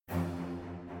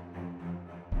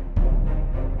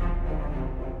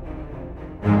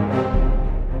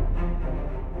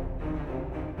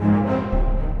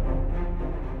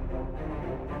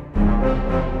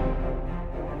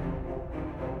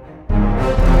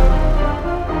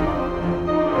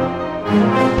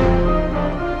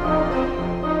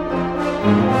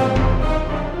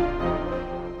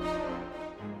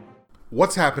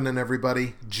What's happening,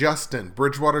 everybody? Justin,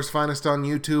 Bridgewater's finest on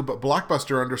YouTube,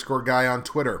 Blockbuster_guy on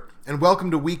Twitter. And welcome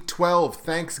to Week 12,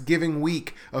 Thanksgiving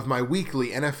week of my weekly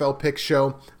NFL pick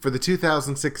show for the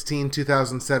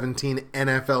 2016-2017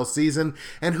 NFL season.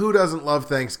 And who doesn't love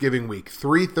Thanksgiving week?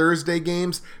 3 Thursday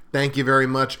games. Thank you very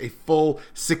much. A full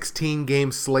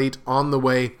 16-game slate on the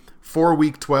way for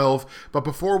Week 12. But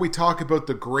before we talk about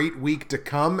the great week to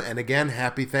come, and again,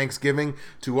 happy Thanksgiving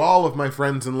to all of my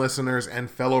friends and listeners and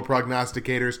fellow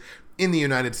prognosticators in the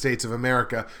United States of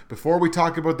America. Before we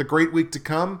talk about the great week to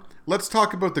come, let's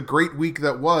talk about the great week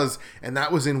that was, and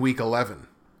that was in Week 11.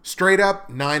 Straight up,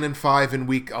 9-5 in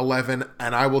Week 11,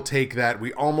 and I will take that.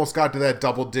 We almost got to that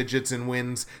double digits in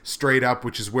wins straight up,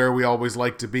 which is where we always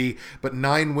like to be. But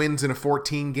 9 wins in a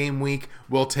 14-game week,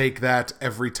 we'll take that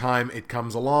every time it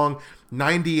comes along.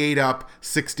 98 up,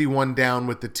 61 down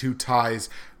with the 2 ties.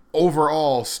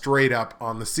 Overall, straight up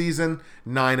on the season,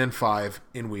 9-5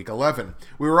 in Week 11.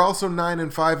 We were also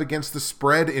 9-5 against the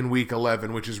spread in Week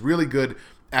 11, which is really good.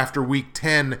 After Week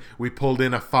 10, we pulled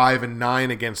in a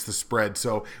 5-9 against the spread.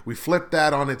 So we flipped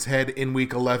that on its head in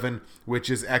Week 11, which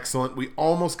is excellent. We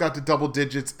almost got to double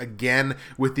digits again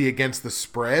with the against the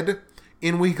spread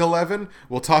in Week 11.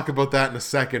 We'll talk about that in a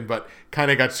second, but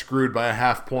kind of got screwed by a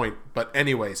half point. But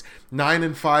anyways,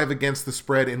 9-5 against the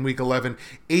spread in Week 11,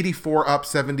 84 up,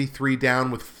 73 down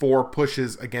with 4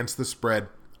 pushes against the spread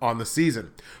on the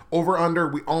season. Over under,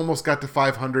 we almost got to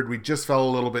 500. We just fell a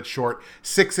little bit short.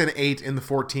 6-8 in the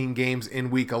 14 games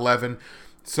in Week 11.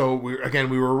 So we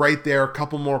were right there. A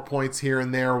couple more points here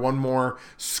and there. One more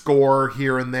score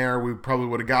here and there. We probably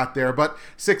would have got there. But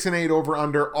 6-8 over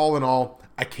under. All in all,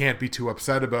 I can't be too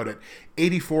upset about it.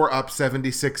 84 up,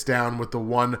 76 down with the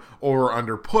 1 over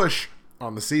under push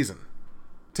on the season.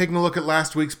 Taking a look at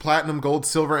last week's platinum, gold,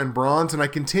 silver, and bronze, and I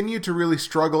continue to really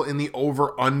struggle in the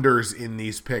over-unders in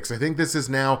these picks. I think this is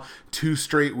now 2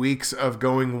 straight weeks of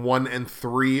going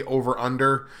 1-3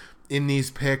 over-under in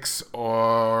these picks,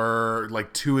 or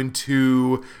like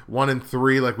 2-2,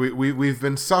 1-3. Like we've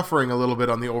been suffering a little bit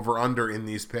on the over-under in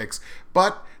these picks,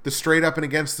 but the straight up and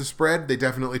against the spread, they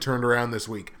definitely turned around this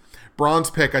week.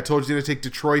 Bronze pick, I told you to take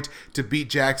Detroit to beat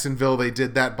Jacksonville. They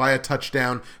did that by a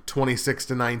touchdown,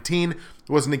 26-19. It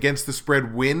was an against the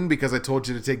spread win because I told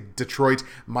you to take Detroit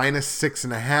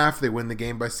 -6.5. They win the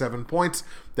game by 7 points.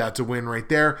 That's a win right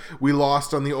there. We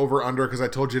lost on the over-under because I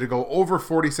told you to go over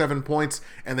 47 points,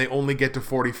 and they only get to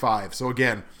 45. So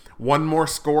again, one more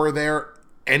score there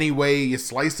any way you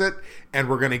slice it, and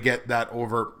we're going to get that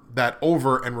over,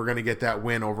 and we're going to get that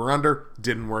win over-under.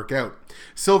 Didn't work out.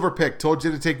 Silver pick, told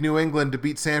you to take New England to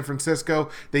beat San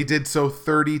Francisco. They did so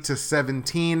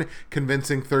 30-17,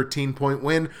 convincing 13-point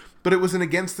win. But it was an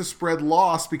against the spread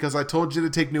loss because I told you to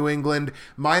take New England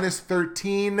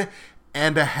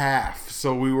 -13.5.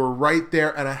 So we were right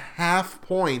there at a half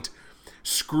point.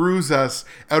 Screws us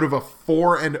out of a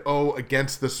 4-0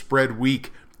 against the spread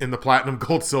week in the platinum,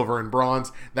 gold, silver, and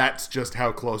bronze. That's just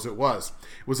how close it was.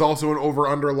 It was also an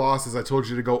over-under loss, as I told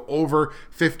you to go over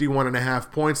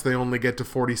 51.5 points. They only get to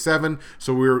 47,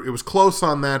 so it was close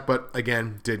on that, but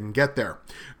again, didn't get there.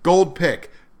 Gold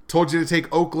pick. Told you to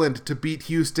take Oakland to beat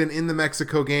Houston in the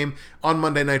Mexico game on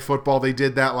Monday Night Football. They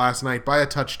did that last night by a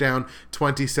touchdown,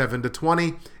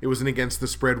 27-20. It was an against the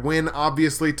spread win.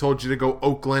 Obviously, told you to go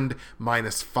Oakland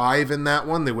 -5 in that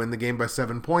one. They win the game by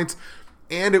 7 points.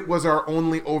 And it was our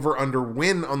only over-under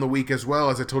win on the week as well,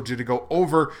 as I told you to go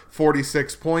over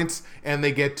 46 points, and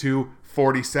they get to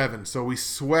 47. So we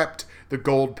swept the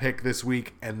gold pick this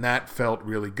week, and that felt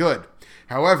really good.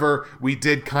 However, we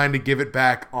did kind of give it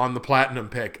back on the platinum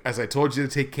pick, as I told you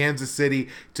to take Kansas City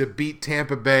to beat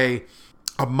Tampa Bay.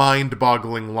 A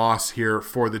mind-boggling loss here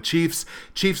for the Chiefs.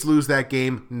 Chiefs lose that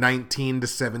game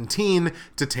 19-17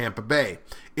 to Tampa Bay.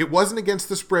 It wasn't against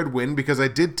the spread win because I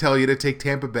did tell you to take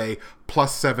Tampa Bay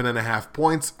plus 7.5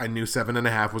 points. I knew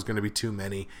 7.5 was going to be too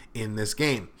many in this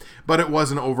game. But it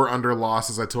was an over-under loss,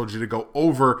 as I told you to go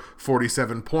over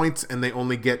 47 points, and they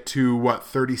only get to,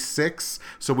 36?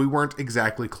 So we weren't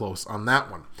exactly close on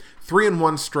that one.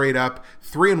 3-1 straight up,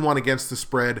 3-1 against the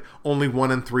spread, only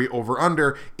 1-3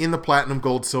 over-under in the platinum,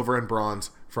 gold, silver, and bronze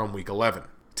from Week 11.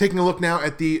 Taking a look now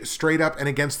at the straight up and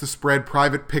against the spread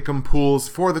private pick'em pools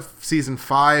for the season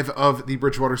 5 of the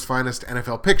Bridgewater's Finest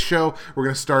NFL Pick Show. We're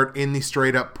going to start in the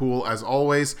straight up pool as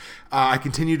always. I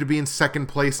continue to be in second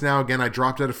place now. Again, I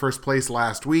dropped out of first place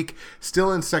last week.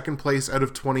 Still in second place out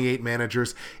of 28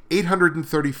 managers.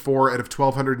 834 out of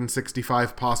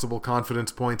 1,265 possible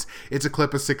confidence points. It's a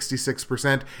clip of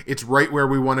 66%. It's right where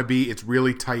we want to be. It's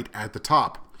really tight at the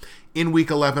top. In week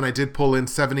 11, I did pull in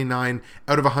 79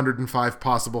 out of 105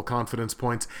 possible confidence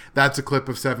points. That's a clip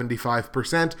of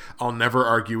 75%. I'll never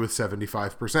argue with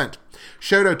 75%.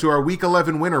 Shout out to our week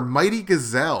 11 winner, Mighty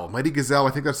Gazelle. Mighty Gazelle,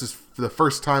 I think that's just the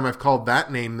first time I've called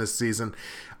that name this season.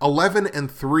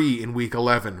 11-3 in week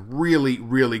 11. Really,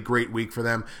 really great week for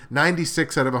them.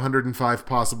 96 out of 105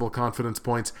 possible confidence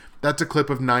points. That's a clip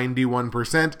of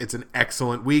 91%. It's an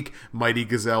excellent week. Mighty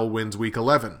Gazelle wins week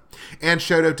 11. And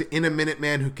shout out to In a Minute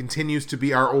Man, who continues to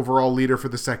be our overall leader for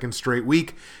the second straight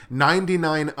week.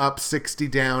 99 up, 60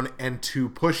 down, and 2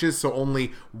 pushes. So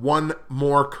only one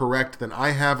more correct than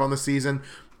I have on the season,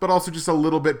 but also just a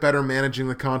little bit better managing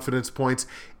the confidence points.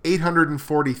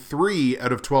 843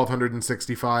 out of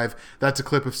 1,265. That's a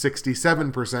clip of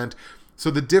 67%. So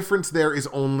the difference there is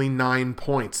only 9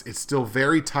 points. It's still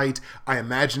very tight. I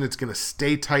imagine it's going to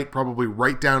stay tight, probably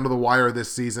right down to the wire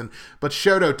this season. But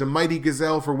shout out to Mighty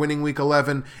Gazelle for winning week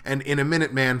 11 and In a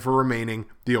Minute Man for remaining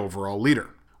the overall leader.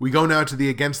 We go now to the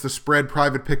Against the Spread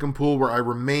private pick'em pool, where I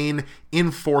remain in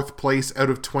 4th place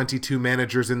out of 22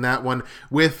 managers in that one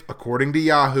with, according to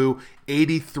Yahoo,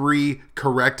 83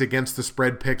 correct against the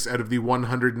spread picks out of the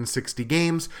 160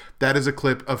 games. That is a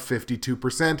clip of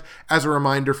 52%. As a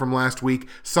reminder from last week,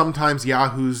 sometimes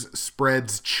Yahoo's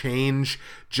spreads change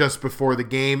just before the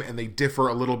game, and they differ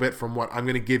a little bit from what I'm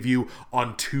going to give you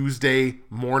on Tuesday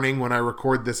morning when I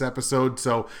record this episode.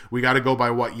 So we got to go by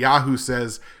what Yahoo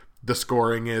says the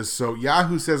scoring is. So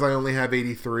Yahoo says I only have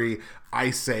 83.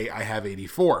 I say I have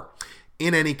 84.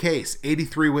 In any case,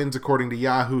 83 wins according to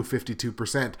Yahoo,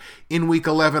 52%. In week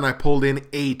 11, I pulled in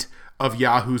 8 of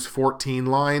Yahoo's 14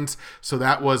 lines. So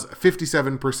that was a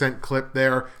 57% clip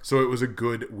there. So it was a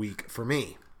good week for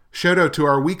me. Shout out to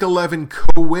our week 11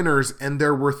 co-winners, and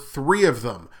there were 3 of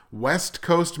them. West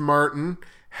Coast Martin,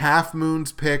 Half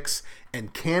Moon's Picks,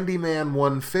 and Candyman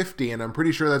 150, and I'm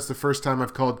pretty sure that's the first time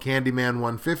I've called Candyman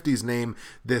 150's name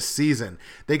this season.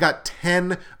 They got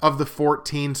 10 of the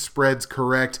 14 spreads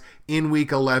correct in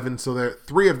week 11, so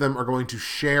 3 of them are going to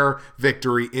share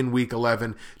victory in week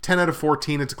 11. 10 out of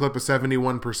 14, it's a clip of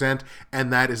 71%,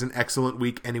 and that is an excellent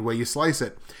week any way you slice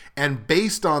it. And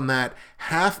based on that,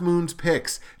 Half Moon's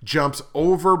Picks jumps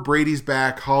over Brady's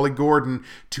back, Holly Gordon,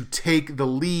 to take the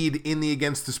lead in the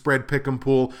Against the Spread pick'em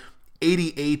pool.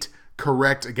 88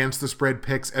 correct against the spread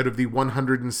picks out of the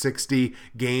 160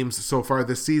 games so far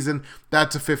this season.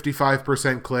 That's a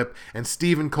 55% clip, and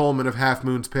Stephen Coleman of Half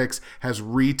Moon's Picks has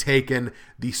retaken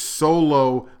the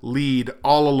solo lead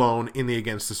all alone in the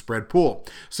Against the Spread pool.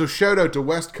 So shout out to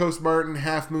West Coast Martin,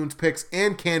 Half Moon's Picks,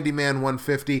 and Candyman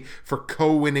 150 for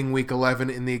co-winning week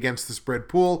 11 in the Against the Spread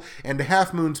pool, and to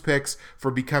Half Moon's Picks for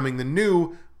becoming the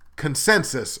new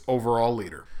consensus overall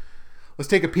leader. Let's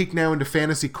take a peek now into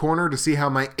Fantasy Corner to see how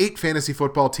my 8 fantasy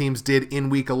football teams did in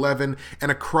week 11.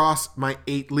 And across my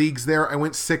 8 leagues there, I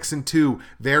went 6-2.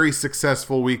 Very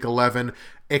successful week 11,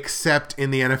 except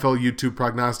in the NFL YouTube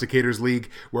Prognosticators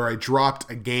League, where I dropped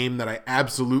a game that I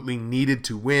absolutely needed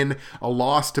to win. A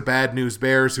loss to Bad News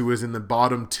Bears, who was in the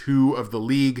bottom 2 of the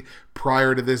league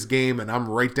prior to this game, and I'm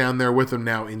right down there with them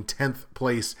now in 10th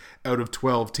place out of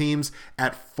 12 teams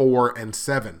at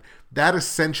 4-7. That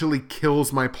essentially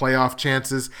kills my playoff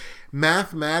chances.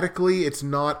 Mathematically, it's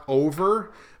not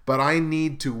over, but I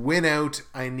need to win out.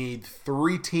 I need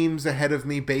 3 teams ahead of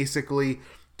me, basically,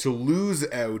 to lose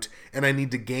out, and I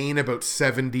need to gain about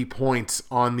 70 points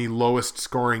on the lowest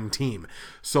scoring team.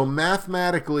 So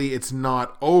mathematically, it's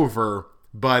not over,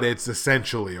 but it's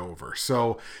essentially over.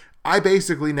 So I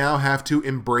basically now have to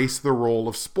embrace the role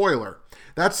of spoiler.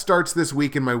 That starts this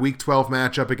week in my Week 12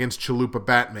 matchup against Chalupa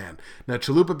Batman. Now,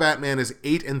 Chalupa Batman is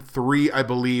 8-3, I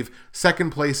believe,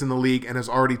 second place in the league, and has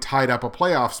already tied up a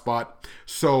playoff spot.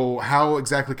 So how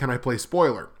exactly can I play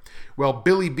spoiler? Well,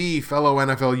 Billy B, fellow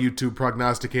NFL YouTube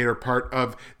prognosticator, part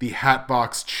of the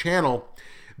Hatbox channel,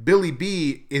 Billy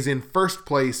B is in first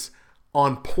place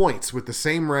on points with the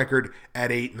same record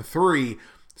at 8-3.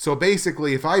 So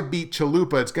basically, if I beat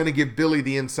Chalupa, it's going to give Billy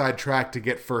the inside track to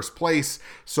get first place.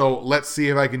 So let's see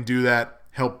if I can do that,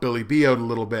 help Billy B out a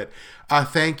little bit.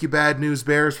 Thank you, Bad News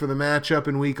Bears, for the matchup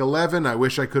in Week 11. I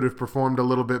wish I could have performed a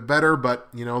little bit better, but,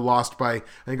 lost by, I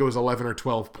think it was 11 or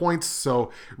 12 points.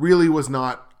 So really was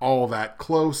not all that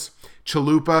close.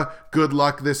 Chalupa, good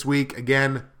luck this week.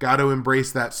 Again, got to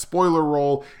embrace that spoiler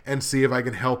role and see if I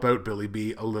can help out Billy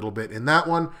B a little bit in that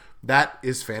one. That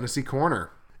is Fantasy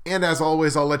Corner. And as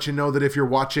always, I'll let you know that if you're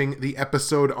watching the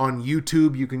episode on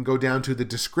YouTube, you can go down to the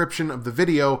description of the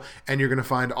video and you're going to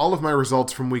find all of my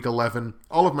results from Week 11,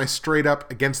 all of my straight up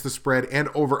against the spread and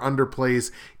over-under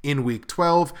plays in Week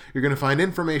 12. You're going to find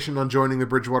information on joining the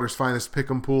Bridgewater's Finest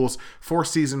Pick'em Pools for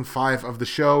Season 5 of the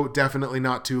show. Definitely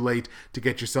not too late to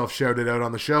get yourself shouted out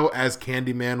on the show, as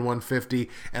Candyman150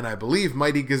 and I believe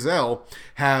Mighty Gazelle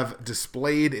have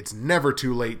displayed. It's never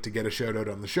too late to get a shout out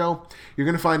on the show. You're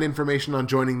going to find information on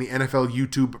joining the NFL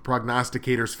YouTube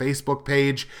Prognosticators Facebook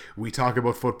page. We talk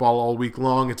about football all week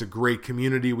long. It's a great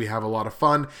community. We have a lot of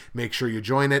fun. Make sure you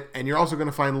join it. And you're also going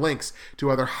to find links to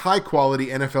other high-quality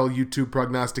NFL YouTube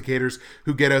prognosticators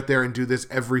who get out there and do this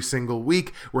every single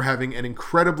week. We're having an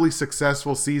incredibly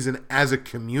successful season as a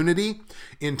community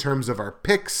in terms of our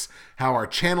picks, how our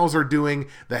channels are doing,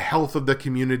 the health of the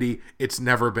community. It's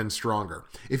never been stronger.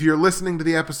 If you're listening to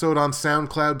the episode on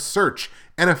SoundCloud, search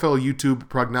NFL YouTube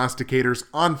Prognosticators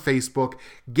on Facebook.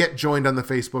 Get joined on the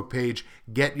Facebook page.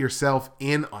 Get yourself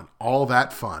in on all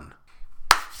that fun.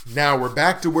 Now we're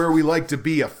back to where we like to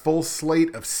be, a full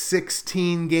slate of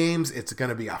 16 games. It's going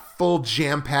to be a full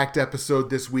jam-packed episode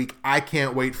this week. I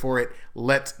can't wait for it.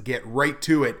 Let's get right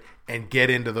to it and get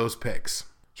into those picks.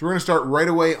 So we're going to start right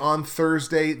away on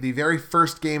Thursday, the very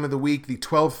first game of the week, the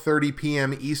 12:30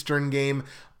 p.m. Eastern game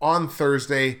on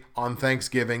Thursday on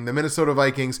Thanksgiving. The Minnesota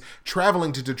Vikings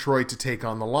traveling to Detroit to take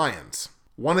on the Lions.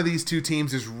 One of these two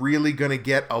teams is really going to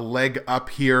get a leg up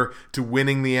here to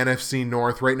winning the NFC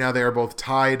North. Right now they are both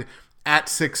tied at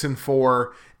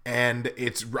 6-4. And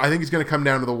I think it's going to come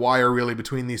down to the wire really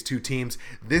between these two teams.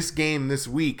 This game this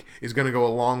week is going to go a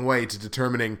long way to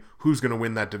determining who's going to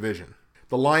win that division.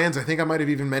 The Lions, I think I might have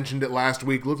even mentioned it last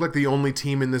week, look like the only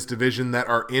team in this division that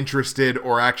are interested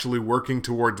or actually working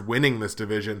towards winning this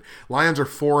division. Lions are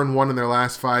 4-1 in their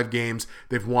last 5 games.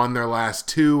 They've won their last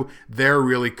 2. They're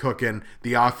really cooking.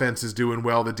 The offense is doing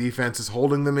well. The defense is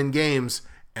holding them in games,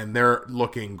 and they're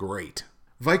looking great.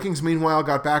 Vikings, meanwhile,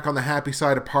 got back on the happy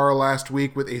side of par last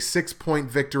week with a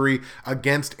 6-point victory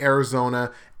against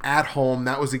Arizona at home.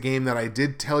 That was a game that I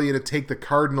did tell you to take the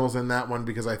Cardinals in that one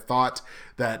because I thought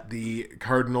that the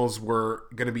Cardinals were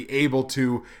going to be able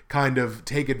to kind of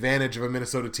take advantage of a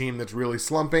Minnesota team that's really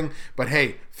slumping. But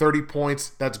hey, 30 points,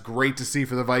 that's great to see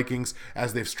for the Vikings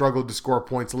as they've struggled to score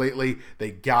points lately. They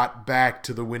got back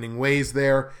to the winning ways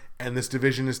there, and this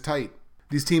division is tight.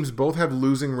 These teams both have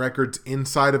losing records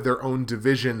inside of their own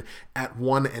division at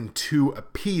 1-2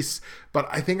 apiece, but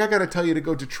I think I got to tell you to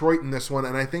go Detroit in this one,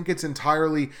 and I think it's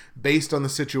entirely based on the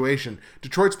situation.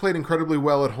 Detroit's played incredibly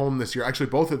well at home this year. Actually,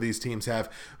 both of these teams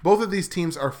have. Both of these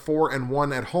teams are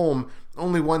 4-1 at home.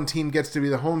 Only one team gets to be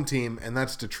the home team, and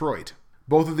that's Detroit.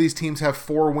 Both of these teams have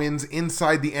 4 wins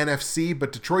inside the NFC,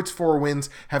 but Detroit's 4 wins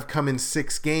have come in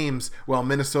 6 games, while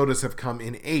Minnesota's have come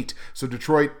in 8. So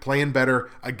Detroit playing better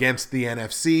against the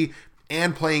NFC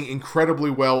and playing incredibly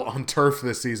well on turf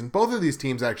this season. Both of these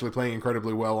teams actually playing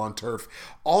incredibly well on turf.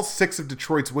 All 6 of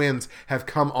Detroit's wins have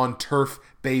come on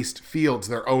turf-based fields.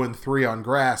 They're 0-3 on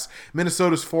grass.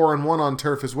 Minnesota's 4-1 on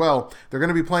turf as well. They're going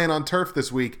to be playing on turf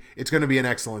this week. It's going to be an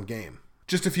excellent game.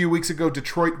 Just a few weeks ago,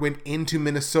 Detroit went into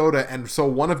Minnesota, and so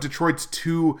one of Detroit's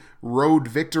 2 road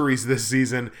victories this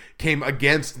season came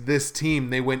against this team.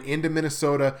 They went into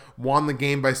Minnesota, won the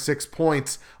game by 6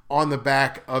 points on the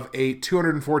back of a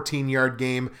 214-yard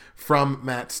game from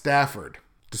Matt Stafford.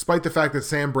 Despite the fact that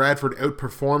Sam Bradford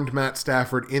outperformed Matt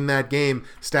Stafford in that game,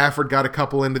 Stafford got a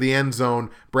couple into the end zone,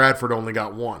 Bradford only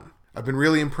got 1. I've been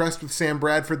really impressed with Sam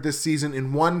Bradford this season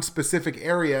in one specific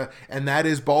area, and that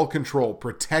is ball control,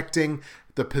 protecting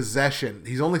the possession.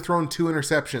 He's only thrown 2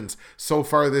 interceptions so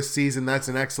far this season. That's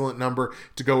an excellent number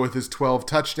to go with his 12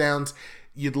 touchdowns.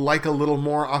 You'd like a little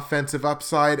more offensive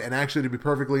upside, and actually, to be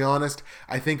perfectly honest,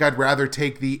 I think I'd rather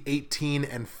take the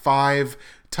 18-5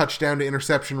 touchdown to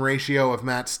interception ratio of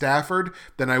Matt Stafford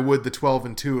than I would the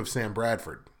 12-2 of Sam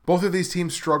Bradford. Both of these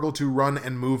teams struggle to run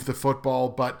and move the football,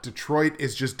 but Detroit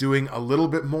is just doing a little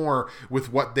bit more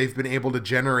with what they've been able to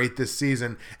generate this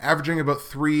season, averaging about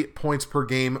 3 points per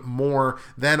game more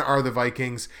than are the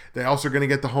Vikings. They also are going to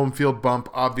get the home field bump,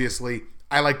 obviously.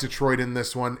 I like Detroit in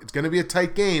this one. It's going to be a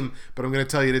tight game, but I'm going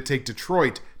to tell you to take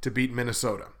Detroit to beat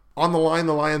Minnesota. On the line,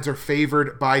 the Lions are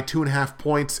favored by 2.5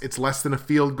 points. It's less than a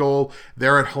field goal.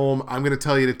 They're at home. I'm going to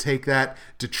tell you to take that.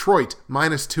 Detroit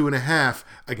minus 2.5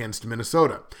 against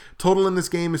Minnesota. Total in this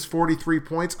game is 43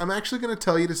 points. I'm actually going to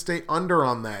tell you to stay under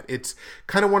on that. It's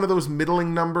kind of one of those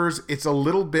middling numbers. It's a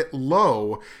little bit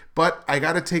low, but I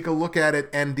got to take a look at it,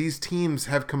 and these teams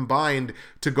have combined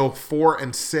to go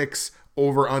 4-6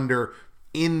 over under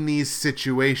in these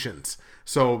situations.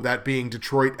 So that being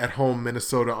Detroit at home,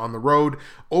 Minnesota on the road.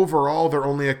 Overall, they're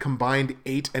only a combined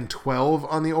 8-12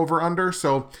 on the over-under.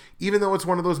 So even though it's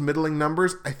one of those middling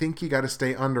numbers, I think you got to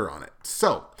stay under on it.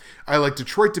 So I like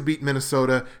Detroit to beat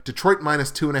Minnesota. Detroit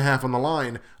minus 2.5 on the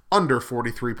line, under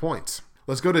 43 points.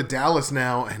 Let's go to Dallas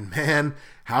now, and man,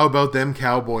 how about them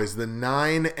Cowboys? The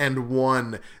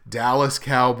 9-1 Dallas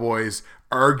Cowboys,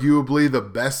 arguably the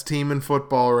best team in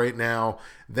football right now.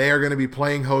 They are going to be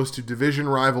playing host to division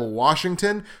rival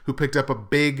Washington, who picked up a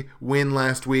big win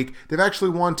last week. They've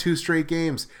actually won 2 straight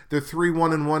games. They're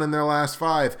 3-1-1 in their last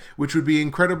 5, which would be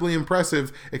incredibly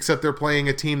impressive, except they're playing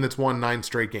a team that's won 9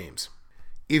 straight games.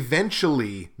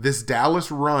 Eventually, this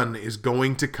Dallas run is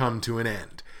going to come to an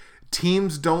end.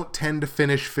 Teams don't tend to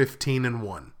finish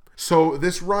 15-1. So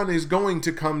this run is going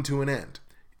to come to an end.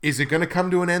 Is it going to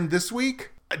come to an end this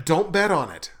week? Don't bet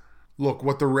on it. Look,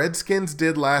 what the Redskins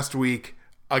did last week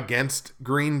against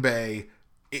Green Bay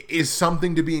is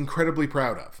something to be incredibly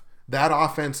proud of. That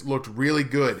offense looked really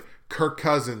good. Kirk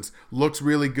Cousins looks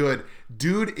really good.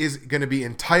 Dude is going to be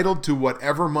entitled to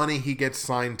whatever money he gets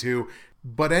signed to.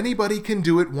 But anybody can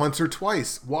do it once or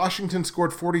twice. Washington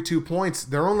scored 42 points.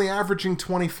 They're only averaging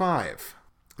 25.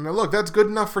 Now look, that's good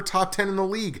enough for top 10 in the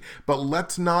league, but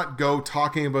let's not go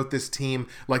talking about this team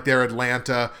like they're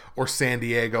Atlanta or San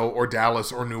Diego or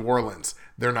Dallas or New Orleans.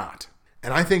 They're not.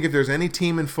 And I think if there's any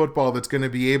team in football that's going to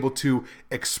be able to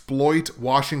exploit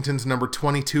Washington's number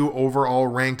 22 overall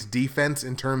ranked defense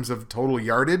in terms of total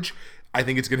yardage, I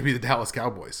think it's going to be the Dallas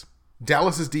Cowboys.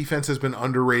 Dallas's defense has been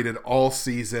underrated all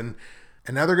season.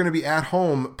 And now they're going to be at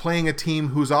home playing a team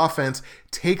whose offense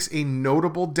takes a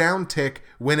notable downtick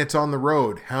when it's on the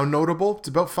road. How notable? It's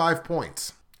about 5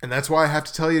 points. And that's why I have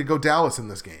to tell you to go Dallas in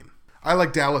this game. I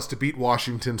like Dallas to beat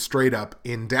Washington straight up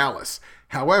in Dallas.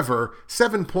 However,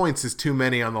 7 points is too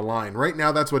many on the line. Right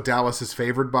now, that's what Dallas is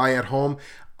favored by at home.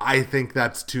 I think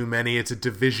that's too many. It's a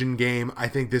division game. I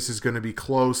think this is going to be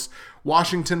close.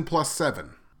 Washington plus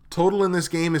 7. Total in this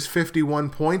game is 51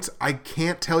 points. I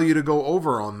can't tell you to go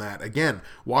over on that. Again,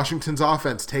 Washington's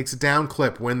offense takes a down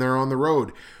clip when they're on the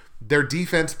road. Their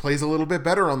defense plays a little bit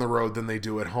better on the road than they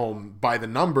do at home by the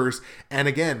numbers. And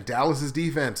again, Dallas's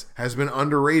defense has been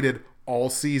underrated all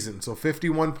season. So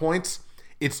 51 points,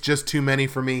 it's just too many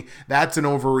for me. That's an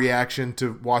overreaction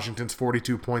to Washington's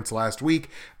 42 points last week.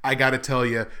 I got to tell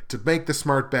you to make the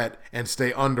smart bet and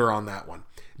stay under on that one.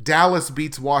 Dallas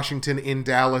beats Washington in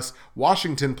Dallas.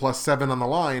 Washington plus 7 on the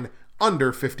line,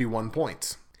 under 51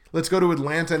 points. Let's go to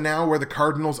Atlanta now, where the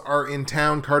Cardinals are in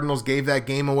town. Cardinals gave that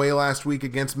game away last week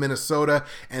against Minnesota,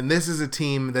 and this is a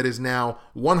team that is now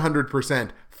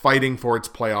 100% fighting for its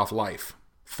playoff life.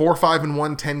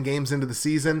 4-5-1, 10 games into the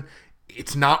season.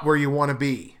 It's not where you want to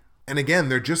be. And again,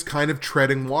 they're just kind of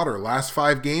treading water. Last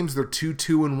 5 games, they're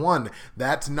 2-2-1.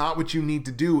 That's not what you need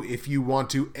to do if you want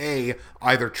to, A,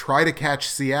 either try to catch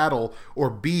Seattle, or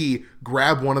B,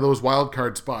 grab one of those wild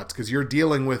card spots, because you're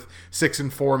dealing with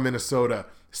 6-4 Minnesota,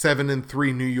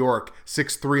 7-3 New York,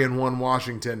 6-3-1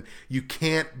 Washington. You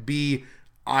can't be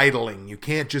idling. You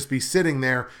can't just be sitting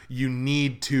there. You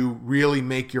need to really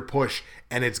make your push,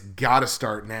 and it's got to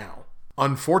start now.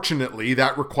 Unfortunately,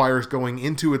 that requires going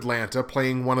into Atlanta,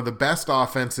 playing one of the best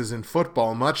offenses in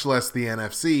football, much less the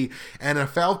NFC, and a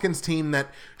Falcons team that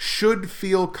should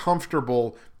feel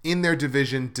comfortable in their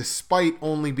division despite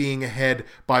only being ahead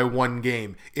by 1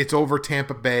 game. It's over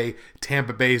Tampa Bay.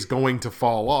 Tampa Bay is going to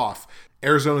fall off.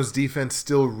 Arizona's defense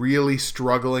still really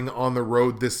struggling on the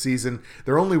road this season.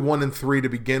 They're only 1-3 to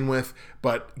begin with,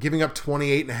 but giving up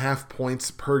 28.5 points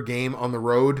per game on the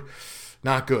road,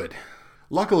 not good.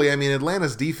 Luckily,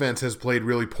 Atlanta's defense has played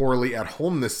really poorly at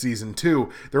home this season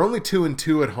too. They're only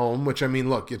 2-2 at home, which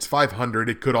look, it's 500.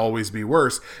 It could always be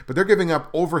worse, but they're giving up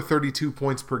over 32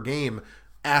 points per game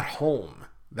at home.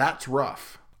 That's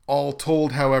rough. All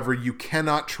told, however, you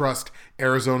cannot trust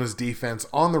Arizona's defense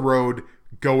on the road.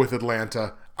 Go with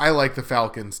Atlanta. I like the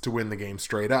Falcons to win the game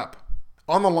straight up.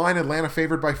 On the line, Atlanta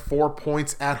favored by 4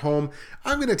 points at home.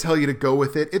 I'm going to tell you to go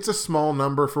with it. It's a small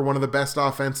number for one of the best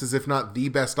offenses, if not the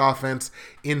best offense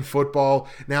in football.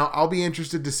 Now, I'll be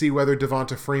interested to see whether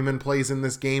Devonta Freeman plays in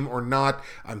this game or not.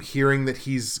 I'm hearing that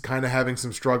he's kind of having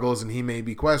some struggles and he may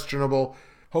be questionable.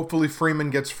 Hopefully Freeman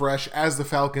gets fresh, as the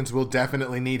Falcons will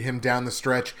definitely need him down the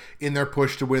stretch in their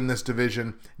push to win this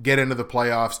division, get into the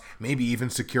playoffs, maybe even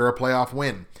secure a playoff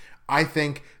win. I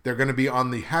think they're going to be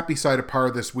on the happy side of par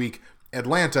this week.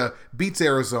 Atlanta beats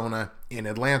Arizona in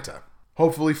Atlanta.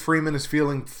 Hopefully Freeman is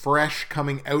feeling fresh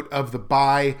coming out of the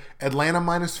bye. Atlanta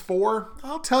 -4,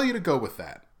 I'll tell you to go with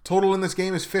that. Total in this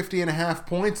game is 50.5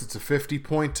 points. It's a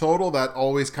 50-point total. That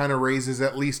always kind of raises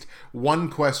at least one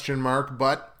question mark,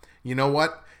 but you know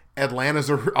what?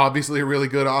 Atlanta's obviously a really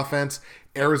good offense.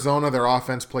 Arizona, their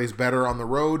offense plays better on the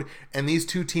road. And these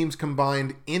two teams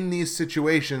combined in these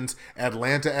situations,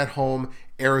 Atlanta at home,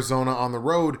 Arizona on the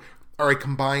road, are a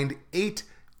combined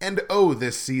 8-0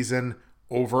 this season,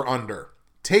 over-under.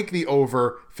 Take the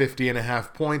over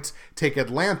 50.5 points. Take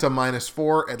Atlanta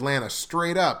 -4. Atlanta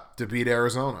straight up to beat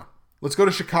Arizona. Let's go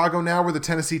to Chicago now, where the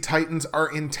Tennessee Titans are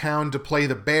in town to play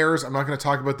the Bears. I'm not going to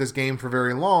talk about this game for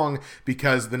very long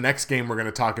because the next game we're going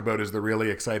to talk about is the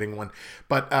really exciting one.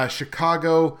 But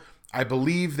Chicago, I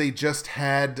believe they just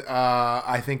had,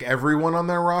 I think, everyone on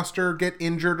their roster get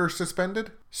injured or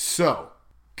suspended. So,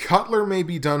 Cutler may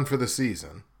be done for the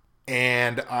season.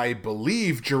 And I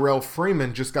believe Jarrell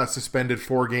Freeman just got suspended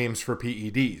 4 games for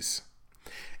PEDs.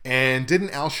 And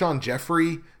didn't Alshon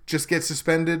Jeffrey just get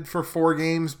suspended for 4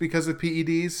 games because of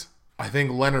PEDs? I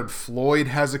think Leonard Floyd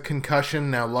has a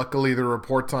concussion. Now, luckily, the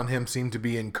reports on him seem to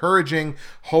be encouraging.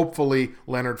 Hopefully,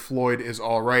 Leonard Floyd is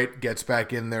all right, gets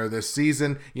back in there this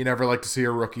season. You never like to see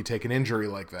a rookie take an injury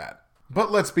like that. But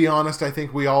let's be honest, I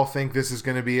think we all think this is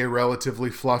going to be a relatively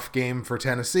fluff game for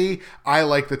Tennessee. I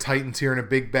like the Titans here in a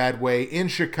big bad way in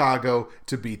Chicago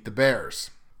to beat the Bears.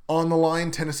 On the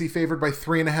line, Tennessee favored by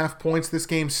 3.5 points. This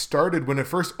game started when it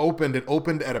first opened. It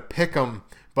opened at a pick'em.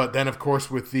 But then, of course,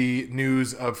 with the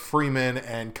news of Freeman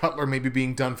and Cutler maybe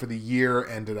being done for the year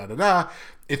and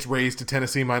it's raised to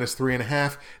Tennessee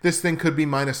 -3.5. This thing could be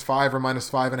 -5 or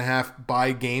 -5.5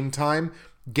 by game time.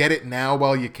 Get it now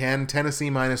while you can. Tennessee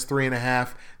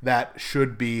 -3.5. That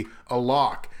should be a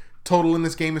lock. Total in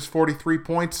this game is 43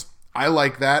 points. I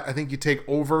like that. I think you take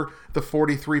over the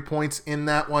 43 points in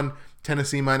that one.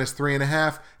 Tennessee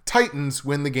 -3.5. Titans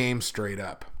win the game straight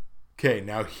up. Okay,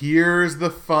 now here's the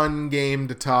fun game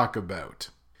to talk about.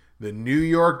 The New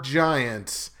York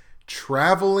Giants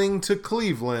traveling to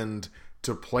Cleveland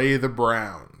to play the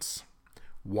Browns.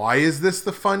 Why is this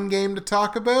the fun game to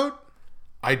talk about?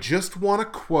 I just want to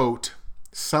quote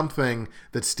something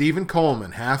that Stephen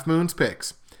Coleman, Half Moon's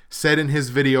Picks, said in his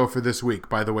video for this week.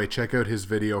 By the way, check out his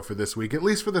video for this week, at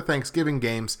least for the Thanksgiving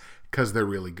games, because they're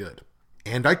really good.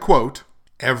 And I quote,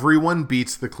 "Everyone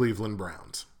beats the Cleveland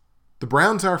Browns. The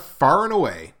Browns are far and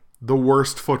away the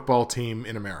worst football team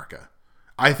in America.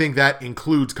 I think that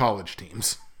includes college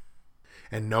teams."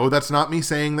 And no, that's not me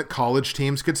saying that college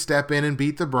teams could step in and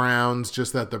beat the Browns,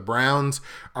 just that the Browns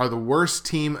are the worst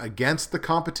team against the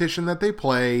competition that they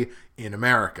play in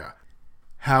America.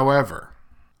 However,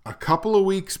 a couple of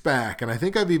weeks back, and I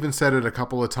think I've even said it a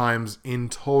couple of times in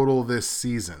total this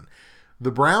season, the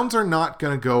Browns are not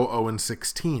going to go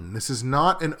 0-16. This is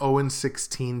not an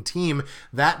 0-16 team.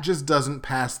 That just doesn't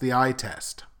pass the eye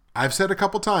test. I've said a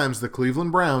couple times the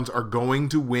Cleveland Browns are going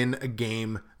to win a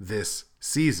game this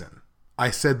season. I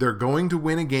said they're going to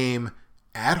win a game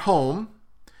at home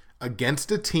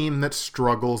against a team that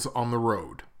struggles on the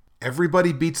road.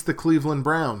 Everybody beats the Cleveland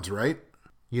Browns, right?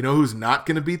 You know who's not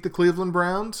going to beat the Cleveland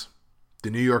Browns? The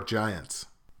New York Giants.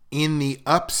 In the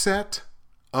upset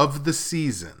of the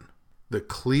season, the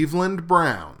Cleveland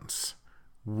Browns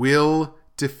will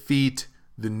defeat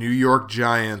the New York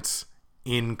Giants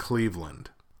in Cleveland.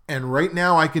 And right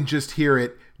now I can just hear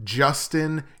it.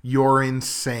 Justin, you're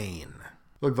insane.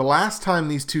 Look, the last time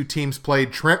these two teams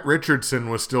played, Trent Richardson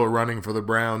was still running for the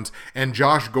Browns, and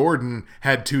Josh Gordon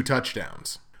had 2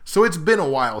 touchdowns. So it's been a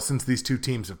while since these two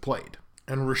teams have played.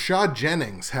 And Rashad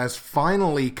Jennings has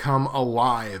finally come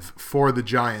alive for the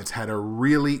Giants, had a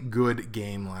really good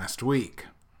game last week.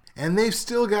 And they've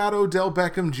still got Odell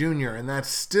Beckham Jr., and that's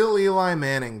still Eli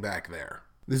Manning back there.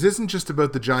 This isn't just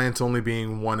about the Giants only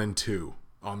being 1-2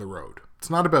 on the road.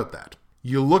 It's not about that.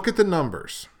 You look at the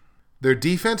numbers. Their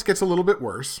defense gets a little bit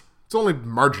worse. It's only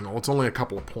marginal. It's only a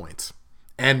couple of points.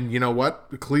 And you know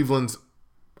what? Cleveland's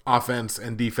offense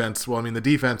and defense, well, I mean, the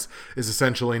defense is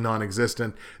essentially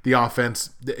non-existent. The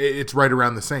offense, it's right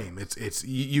around the same. It's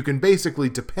you can basically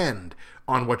depend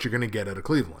on what you're going to get out of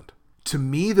Cleveland. To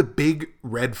me, the big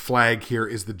red flag here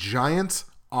is the Giants'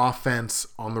 offense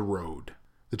on the road.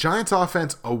 The Giants'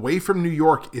 offense away from New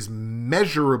York is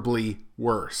measurably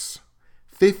worse.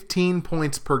 15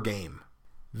 points per game.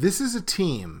 This is a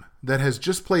team that has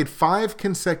just played 5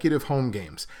 consecutive home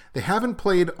games. They haven't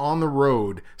played on the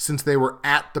road since they were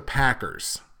at the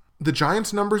Packers. The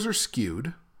Giants' numbers are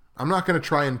skewed. I'm not going to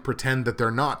try and pretend that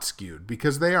they're not skewed,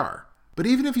 because they are. But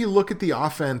even if you look at the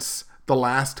offense the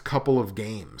last couple of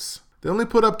games, they only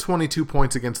put up 22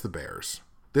 points against the Bears.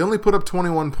 They only put up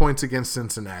 21 points against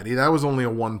Cincinnati. That was only a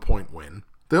 1-point win.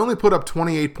 They only put up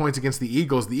 28 points against the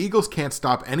Eagles. The Eagles can't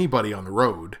stop anybody on the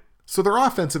road. So their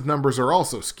offensive numbers are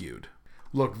also skewed.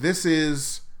 Look, this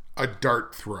is a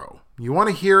dart throw. You want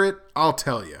to hear it? I'll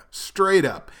tell you. Straight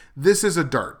up. This is a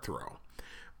dart throw.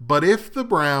 But if the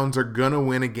Browns are going to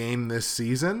win a game this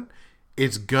season,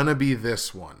 it's going to be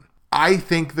this one. I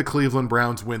think the Cleveland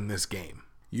Browns win this game.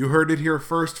 You heard it here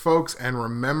first, folks, and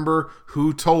remember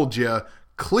who told you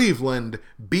Cleveland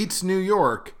beats New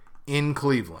York in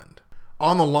Cleveland.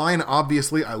 On the line,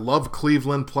 obviously, I love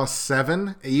Cleveland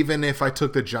 +7. Even if I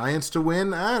took the Giants to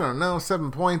win, I don't know, 7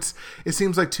 points. It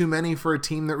seems like too many for a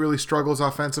team that really struggles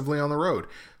offensively on the road.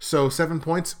 So 7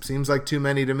 points seems like too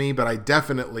many to me, but I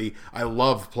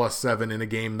love +7 in a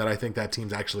game that I think that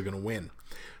team's actually going to win.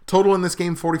 Total in this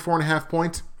game, 44.5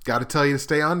 points. Got to tell you to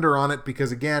stay under on it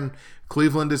because, again,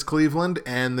 Cleveland is Cleveland,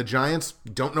 and the Giants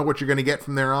don't know what you're going to get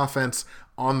from their offense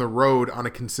on the road on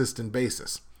a consistent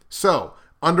basis. So,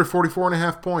 under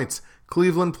 44.5 points,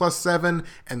 Cleveland +7,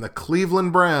 and the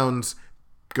Cleveland Browns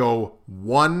go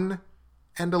 1-11.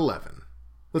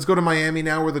 Let's go to Miami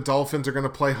now, where the Dolphins are going to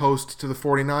play host to the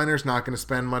 49ers. Not going to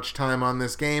spend much time on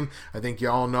this game. I think you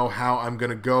all know how I'm going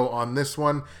to go on this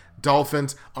one.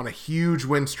 Dolphins on a huge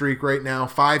win streak right now,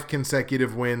 5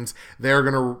 consecutive wins. They're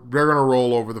going to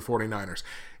roll over the 49ers.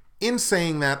 In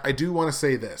saying that, I do want to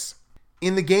say this.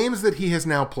 In the games that he has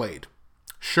now played,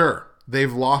 sure,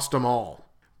 they've lost them all.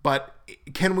 But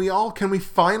can we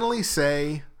finally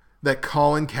say that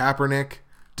Colin Kaepernick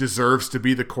deserves to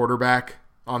be the quarterback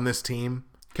on this team?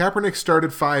 Kaepernick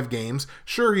started 5 games.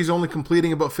 Sure, he's only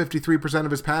completing about 53%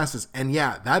 of his passes. And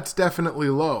yeah, that's definitely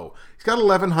low. He's got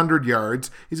 1,100 yards.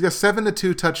 He's got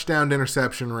 7-2 touchdown to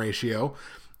interception ratio.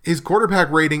 His quarterback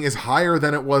rating is higher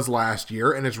than it was last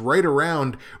year, and it's right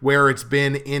around where it's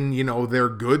been in, their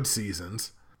good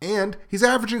seasons. And he's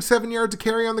averaging 7 yards a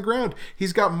carry on the ground.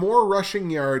 He's got more rushing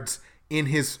yards in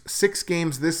his 6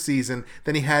 games this season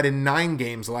than he had in 9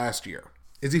 games last year.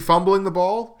 Is he fumbling the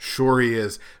ball? Sure he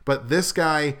is. But this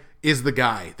guy is the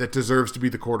guy that deserves to be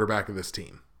the quarterback of this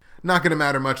team. Not going to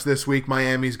matter much this week.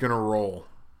 Miami's going to roll.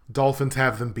 Dolphins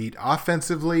have them beat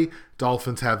offensively.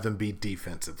 Dolphins have them beat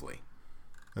defensively.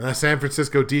 And that San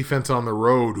Francisco defense on the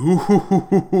road.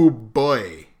 Ooh,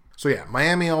 boy. So yeah,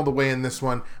 Miami all the way in this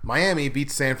one. Miami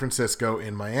beats San Francisco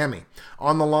in Miami.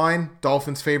 On the line,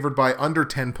 Dolphins favored by under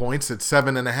 10 points at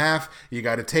 7.5. You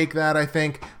got to take that, I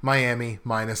think. Miami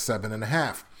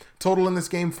 -7.5. Total in this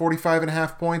game,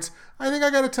 45.5 points. I think I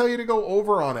got to tell you to go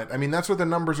over on it. I mean, that's what the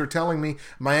numbers are telling me.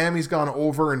 Miami's gone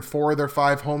over in 4 of their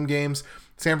 5 home games.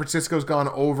 San Francisco's gone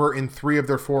over in 3 of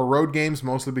their 4 road games,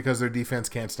 mostly because their defense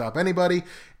can't stop anybody.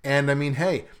 And I mean,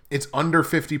 hey, it's under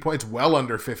 50 points, well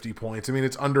under 50 points. I mean,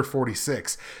 it's under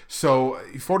 46. So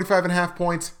 45.5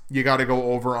 points, you got to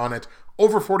go over on it.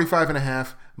 Over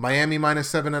 45.5, Miami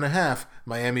 -7.5.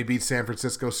 Miami beats San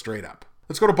Francisco straight up.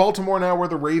 Let's go to Baltimore now, where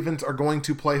the Ravens are going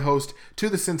to play host to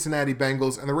the Cincinnati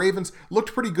Bengals. And the Ravens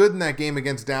looked pretty good in that game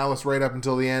against Dallas right up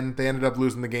until the end. They ended up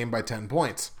losing the game by 10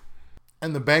 points.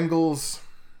 And the Bengals,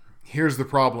 here's the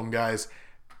problem, guys.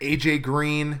 AJ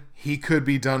Green, he could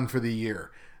be done for the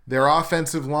year. Their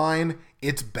offensive line,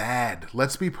 it's bad.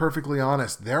 Let's be perfectly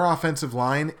honest. Their offensive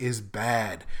line is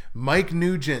bad. Mike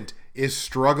Nugent is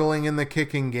struggling in the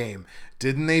kicking game.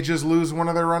 Didn't they just lose one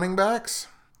of their running backs?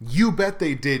 You bet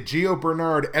they did. Gio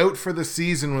Bernard out for the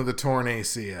season with a torn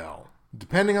ACL.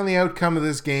 Depending on the outcome of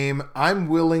this game, I'm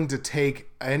willing to take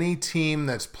any team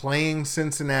that's playing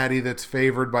Cincinnati that's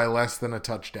favored by less than a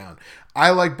touchdown.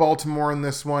 I like Baltimore in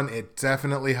this one. It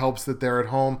definitely helps that they're at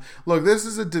home. Look, this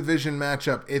is a division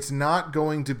matchup. It's not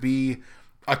going to be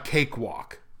a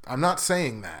cakewalk. I'm not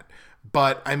saying that.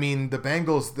 But, I mean, the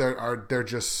Bengals, they're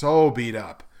just so beat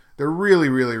up. They're really,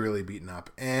 really, really beaten up.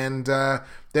 And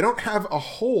they don't have a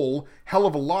whole hell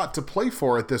of a lot to play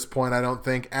for at this point, I don't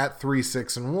think, at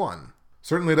 3-6-1.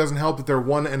 Certainly doesn't help that they're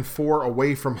 1-4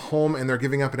 away from home, and they're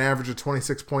giving up an average of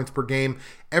 26 points per game.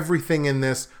 Everything in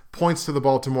this points to the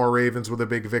Baltimore Ravens with a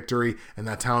big victory, and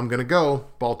that's how I'm going to go.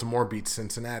 Baltimore beats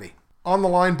Cincinnati. On the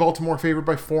line, Baltimore favored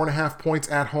by 4.5 points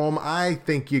at home. I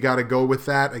think you got to go with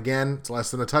that. Again, it's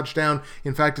less than a touchdown.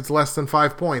 In fact, it's less than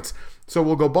 5 points. So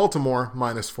we'll go Baltimore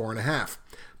 -4.5.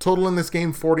 Total in this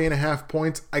game, 40.5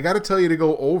 points. I got to tell you to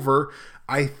go over.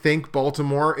 I think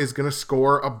Baltimore is going to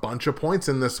score a bunch of points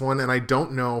in this one, and I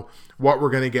don't know what we're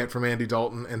going to get from Andy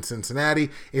Dalton and Cincinnati.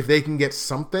 If they can get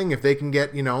something, if they can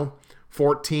get,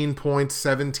 14 points,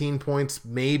 17 points,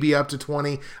 maybe up to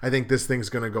 20, I think this thing's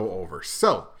going to go over.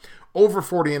 So, over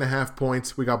 40.5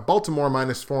 points. We got Baltimore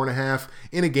 -4.5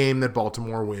 in a game that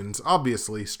Baltimore wins,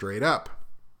 obviously, straight up.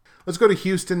 Let's go to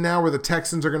Houston now, where the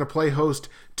Texans are going to play host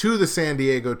to the San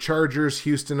Diego Chargers.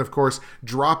 Houston, of course,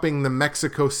 dropping the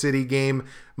Mexico City game,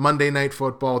 Monday Night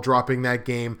Football, dropping that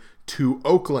game to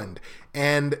Oakland.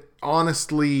 And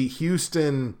honestly,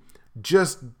 Houston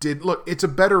look, it's a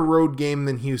better road game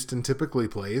than Houston typically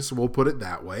plays. We'll put it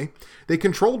that way. They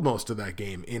controlled most of that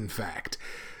game, in fact.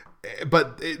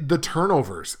 But the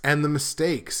turnovers and the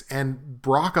mistakes and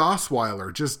Brock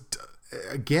Osweiler just,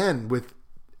 again, with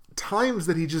times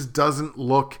that he just doesn't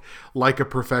look like a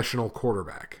professional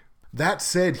quarterback. That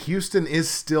said, Houston is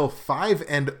still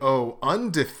 5-0,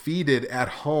 undefeated at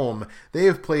home. They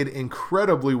have played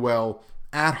incredibly well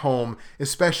at home,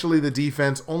 especially the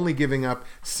defense, only giving up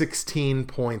 16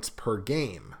 points per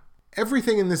game.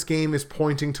 Everything in this game is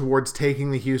pointing towards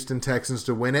taking the Houston Texans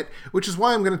to win it, which is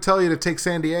why I'm going to tell you to take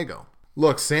San Diego.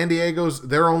 Look, San Diego's,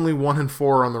 they're only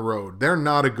 1-4 on the road. They're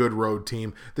not a good road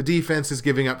team. The defense is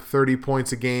giving up 30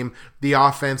 points a game. The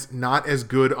offense, not as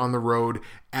good on the road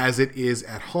as it is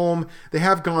at home. They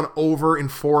have gone over in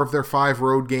 4 of their 5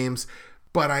 road games,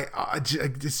 but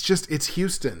it's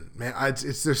Houston, man.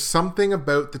 There's something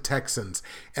about the Texans,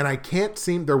 and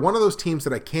they're one of those teams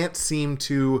that I can't seem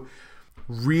to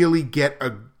really get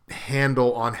a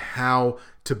handle on how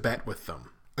to bet with them.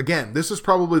 Again, this is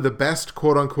probably the best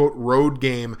quote-unquote road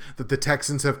game that the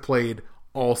Texans have played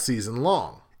all season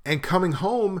long. And coming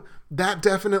home, that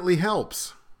definitely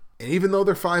helps. And even though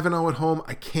they're 5-0 at home,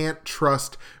 I can't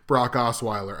trust Brock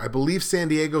Osweiler. I believe San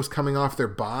Diego's coming off their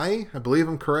bye. I believe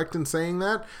I'm correct in saying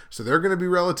that. So they're going to be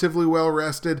relatively well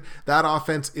rested. That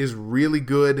offense is really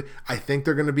good. I think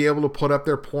they're going to be able to put up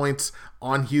their points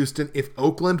on Houston. If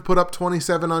Oakland put up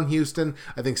 27 on Houston,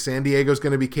 I think San Diego's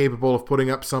going to be capable of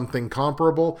putting up something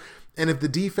comparable. And if the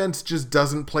defense just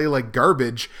doesn't play like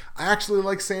garbage, I actually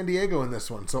like San Diego in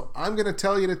this one. So I'm going to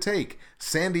tell you to take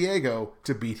San Diego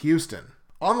to beat Houston.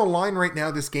 On the line right now,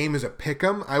 this game is a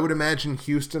pick'em. I would imagine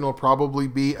Houston will probably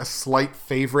be a slight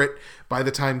favorite by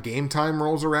the time game time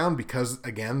rolls around because,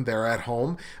 again, they're at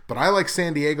home. But I like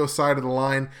San Diego's side of the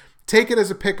line. Take it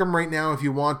as a pick'em right now if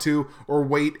you want to, or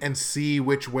wait and see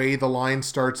which way the line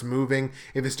starts moving.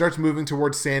 If it starts moving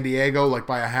towards San Diego, like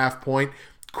by a half point,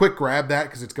 quick grab that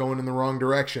because it's going in the wrong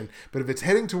direction. But if it's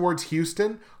heading towards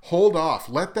Houston, hold off.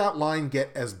 Let that line get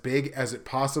as big as it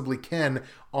possibly can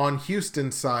on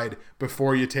Houston's side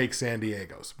before you take San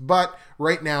Diego's. But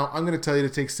right now, I'm going to tell you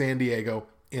to take San Diego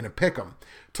in a pick'em.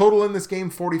 Total in this game,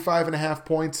 45.5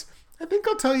 points. I think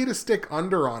I'll tell you to stick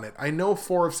under on it. I know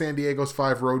 4 of San Diego's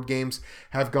 5 road games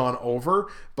have gone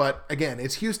over, but again,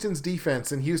 it's Houston's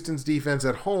defense, and Houston's defense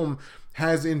at home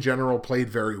has in general played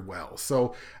very well.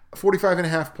 So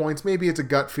 45.5 points, maybe it's a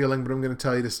gut feeling, but I'm going to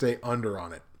tell you to stay under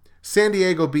on it. San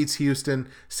Diego beats Houston.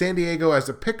 San Diego has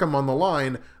a pick'em on the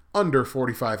line under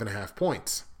 45.5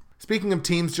 points. Speaking of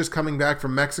teams just coming back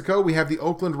from Mexico, we have the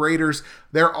Oakland Raiders.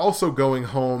 They're also going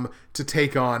home to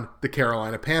take on the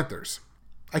Carolina Panthers.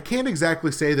 I can't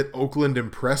exactly say that Oakland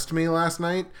impressed me last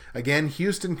night. Again,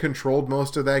 Houston controlled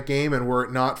most of that game, and were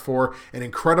it not for an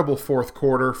incredible fourth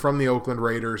quarter from the Oakland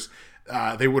Raiders,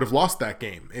 they would have lost that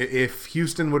game. If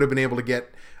Houston would have been able to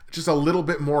get just a little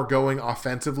bit more going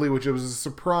offensively, which it was a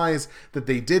surprise that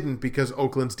they didn't because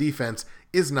Oakland's defense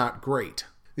is not great.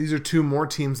 These are 2 more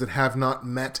teams that have not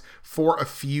met for a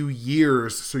few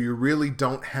years, so you really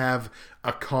don't have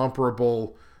a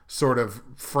comparable sort of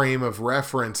frame of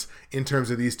reference in terms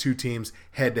of these 2 teams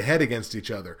head-to-head against each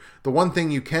other. The one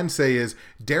thing you can say is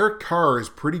Derek Carr is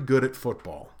pretty good at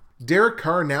football. Derek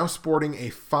Carr now sporting a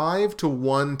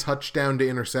 5-to-1 touchdown to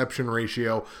interception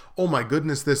ratio. Oh my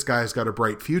goodness, this guy's got a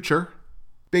bright future.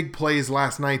 Big plays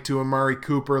last night to Amari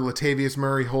Cooper, Latavius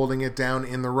Murray holding it down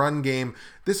in the run game.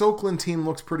 This Oakland team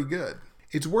looks pretty good.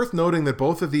 It's worth noting that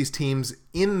both of these teams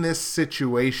in this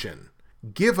situation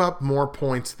give up more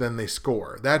points than they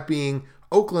score. That being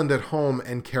Oakland at home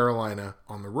and Carolina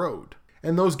on the road.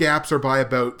 And those gaps are by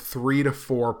about 3 to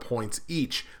 4 points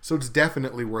each, so it's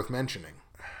definitely worth mentioning.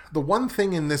 The one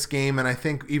thing in this game, and I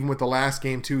think even with the last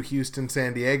game too, Houston,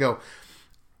 San Diego,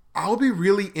 I'll be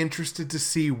really interested to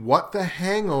see what the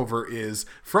hangover is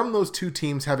from those 2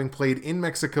 teams having played in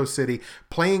Mexico City,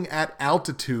 playing at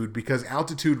altitude, because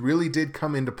altitude really did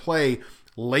come into play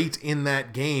late in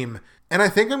that game. And I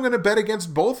think I'm going to bet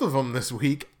against both of them this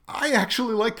week. I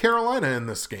actually like Carolina in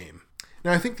this game.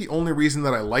 Now, I think the only reason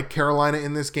that I like Carolina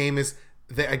in this game is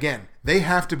they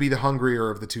have to be the hungrier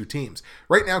of the 2 teams.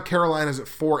 Right now, Carolina's at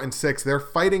 4-6. They're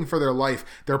fighting for their life.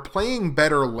 They're playing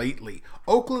better lately.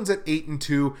 Oakland's at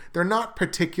 8-2. They're not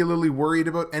particularly worried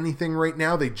about anything right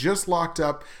now. They just locked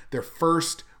up their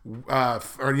first,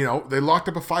 they locked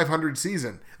up a 500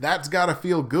 season. That's got to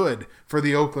feel good for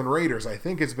the Oakland Raiders. I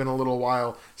think it's been a little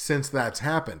while since that's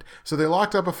happened. So they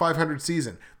locked up a 500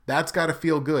 season. That's got to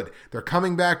feel good. They're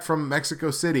coming back from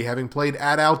Mexico City, having played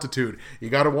at altitude. You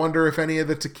got to wonder if any of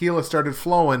the tequila started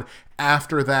flowing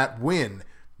after that win.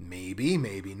 Maybe,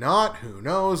 maybe not. Who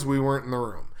knows? We weren't in the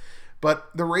room.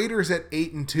 But the Raiders at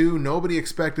 8-2, nobody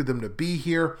expected them to be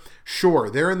here. Sure,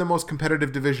 they're in the most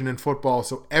competitive division in football,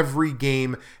 so every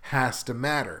game has to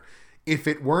matter. If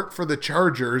it weren't for the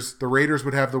Chargers, the Raiders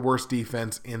would have the worst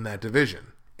defense in that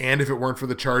division. And if it weren't for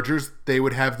the Chargers, they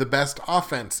would have the best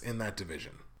offense in that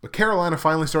division. But Carolina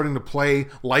finally starting to play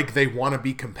like they want to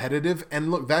be competitive. And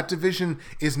look, that division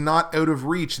is not out of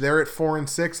reach. They're at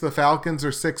 4-6. The Falcons are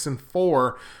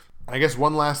 6-4. I guess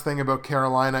one last thing about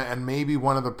Carolina, and maybe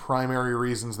one of the primary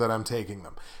reasons that I'm taking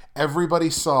them.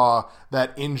 Everybody saw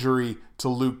that injury to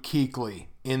Luke Kuechly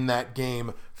in that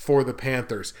game for the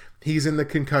Panthers. He's in the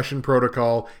concussion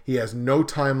protocol. He has no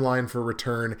timeline for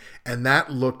return, and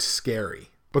that looked scary.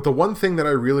 But the one thing that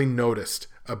I really noticed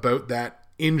about that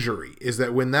injury is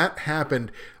that when that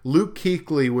happened, Luke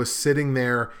Kuechly was sitting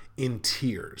there in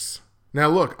tears. Now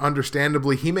look,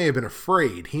 understandably, he may have been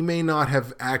afraid. He may not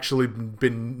have actually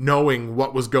been knowing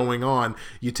what was going on.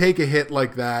 You take a hit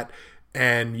like that,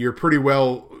 and you're pretty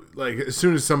well, like, as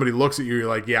soon as somebody looks at you, you're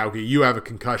like, yeah, okay, you have a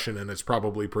concussion, and it's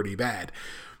probably pretty bad.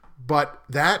 But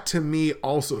that, to me,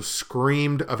 also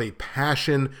screamed of a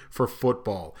passion for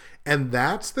football. And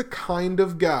that's the kind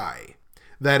of guy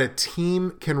that a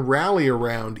team can rally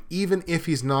around even if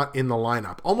he's not in the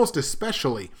lineup, almost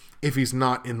especially if he's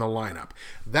not in the lineup.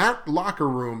 That locker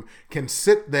room can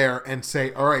sit there and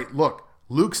say, all right, look,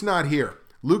 Luke's not here.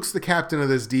 Luke's the captain of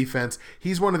this defense.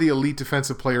 He's one of the elite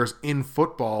defensive players in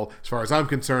football, as far as I'm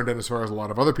concerned, and as far as a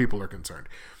lot of other people are concerned.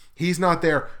 He's not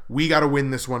there. We got to win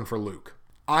this one for Luke.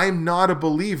 I'm not a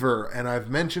believer, and I've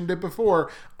mentioned it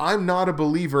before, I'm not a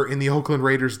believer in the Oakland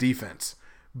Raiders defense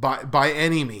by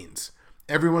any means.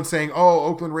 Everyone's saying, oh,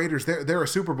 Oakland Raiders, they're a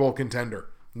Super Bowl contender.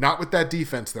 Not with that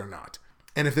defense, they're not.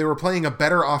 And if they were playing a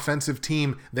better offensive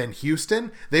team than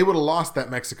Houston, they would have lost that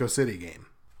Mexico City game.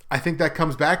 I think that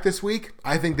comes back this week.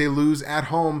 I think they lose at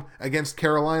home against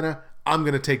Carolina. I'm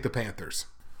going to take the Panthers.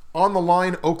 On the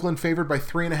line, Oakland favored by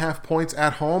 3.5 points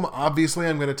at home. Obviously,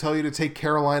 I'm going to tell you to take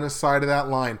Carolina's side of that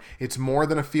line. It's more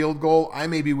than a field goal. I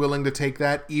may be willing to take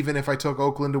that even if I took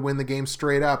Oakland to win the game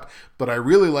straight up. But I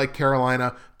really like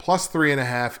Carolina plus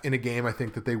 3.5 in a game I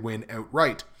think that they win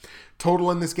outright. Total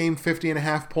in this game,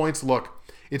 50.5 points. Look,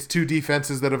 it's two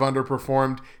defenses that have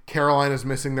underperformed. Carolina's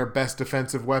missing their best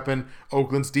defensive weapon.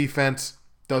 Oakland's defense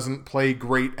doesn't play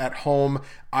great at home.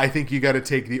 I think you got to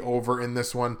take the over in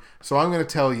this one. So I'm going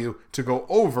to tell you to go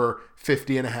over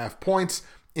 50.5 points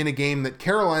in a game that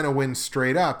Carolina wins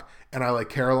straight up, and I like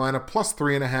Carolina plus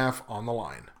 3.5 on the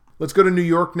line. Let's go to New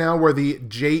York now, where the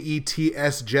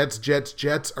Jets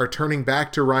are turning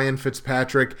back to Ryan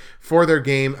Fitzpatrick for their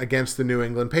game against the New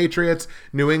England Patriots.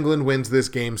 New England wins this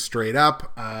game straight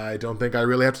up. I don't think I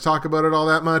really have to talk about it all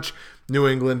that much. New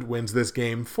England wins this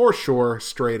game for sure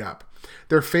straight up.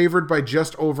 They're favored by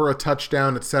just over a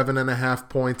touchdown at 7.5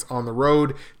 points on the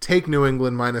road. Take New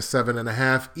England minus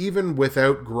 7.5, even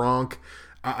without Gronk.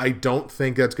 I don't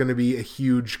think that's going to be a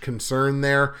huge concern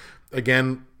there.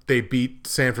 Again, they beat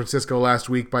San Francisco last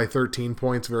week by 13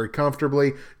 points very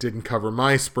comfortably. Didn't cover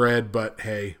my spread, but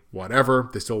hey, whatever.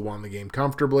 They still won the game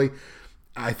comfortably.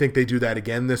 I think they do that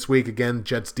again this week. Again,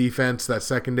 Jets defense, that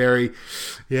secondary,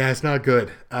 yeah, it's not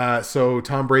good. So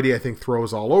Tom Brady, I think,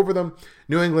 throws all over them.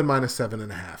 New England minus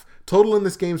 7.5. Total in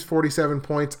this game is 47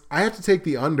 points. I have to take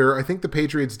the under. I think the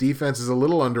Patriots defense is a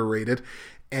little underrated,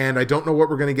 and I don't know what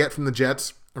we're going to get from the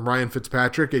Jets and Ryan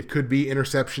Fitzpatrick. It could be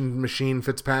interception machine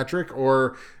Fitzpatrick,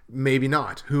 or maybe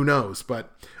not. Who knows? But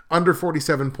under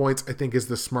 47 points, I think, is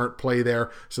the smart play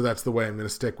there, so that's the way I'm going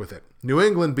to stick with it. New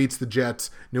England beats the Jets.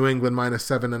 New England minus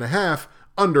 7.5,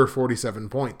 under 47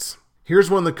 points.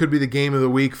 Here's one that could be the game of the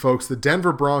week, folks. The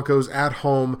Denver Broncos at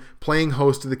home playing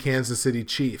host to the Kansas City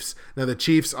Chiefs. Now, the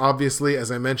Chiefs, obviously,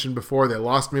 as I mentioned before, they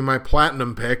lost me my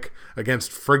platinum pick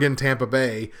against friggin' Tampa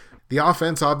Bay. The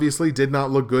offense obviously did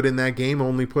not look good in that game,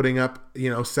 only putting up,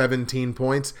 17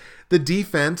 points. The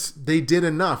defense, they did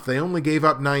enough. They only gave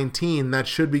up 19. That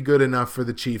should be good enough for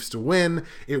the Chiefs to win.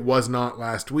 It was not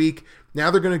last week. Now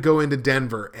they're going to go into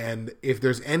Denver, and if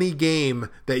there's any game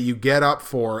that you get up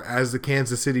for as the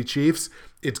Kansas City Chiefs,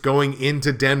 it's going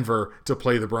into Denver to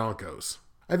play the Broncos.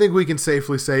 I think we can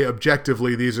safely say,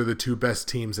 objectively, these are the two best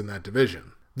teams in that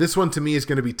division. This one to me is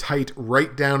going to be tight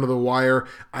right down to the wire.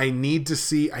 I need to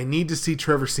see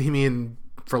Trevor Siemian,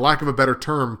 for lack of a better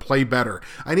term, play better.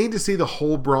 I need to see the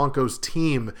whole Broncos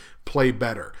team play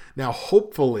better. Now,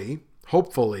 hopefully,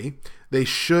 they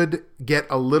should get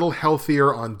a little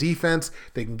healthier on defense.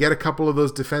 They can get a couple of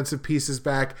those defensive pieces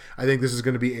back. I think this is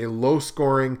going to be a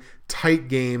low-scoring, tight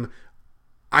game.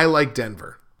 I like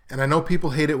Denver. And I know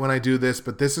people hate it when I do this,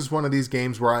 but this is one of these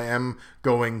games where I am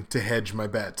going to hedge my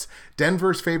bets.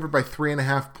 Denver's favored by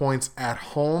 3.5 points at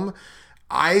home.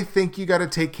 I think you got to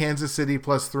take Kansas City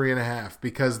plus 3.5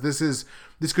 because this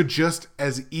could just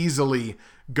as easily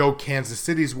go Kansas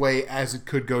City's way as it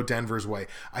could go Denver's way.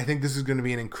 I think this is going to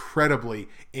be an incredibly,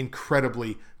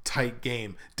 incredibly tight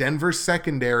game. Denver's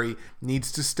secondary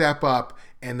needs to step up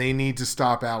and they need to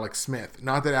stop Alex Smith.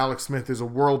 Not that Alex Smith is a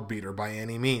world beater by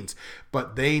any means,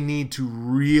 but they need to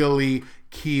really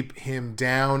keep him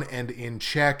down and in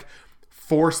check,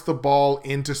 force the ball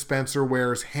into Spencer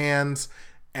Ware's hands,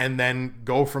 and then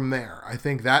go from there. I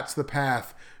think that's the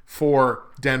path for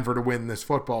Denver to win this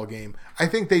football game. I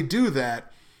think they do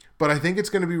that, but I think it's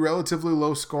going to be relatively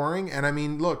low scoring. And I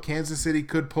mean, look, Kansas City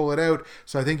could pull it out.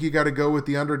 So I think you got to go with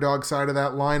the underdog side of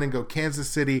that line and go Kansas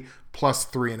City plus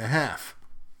 3.5.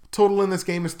 Total in this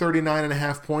game is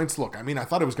 39.5 points. Look, I mean, I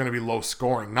thought it was going to be low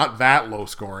scoring, not that low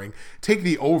scoring. Take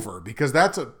the over because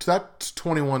that's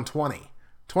 21-20.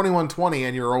 21-20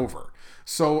 and you're over.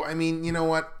 So, I mean, you know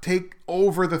what? Take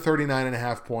over the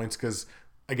 39.5 points because,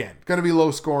 again, going to be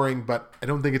low scoring, but I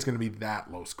don't think it's going to be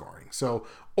that low scoring. So,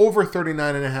 over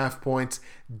 39.5 points.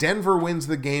 Denver wins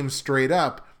the game straight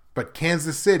up, but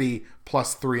Kansas City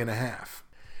plus 3.5.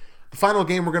 The final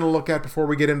game we're going to look at before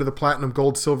we get into the platinum,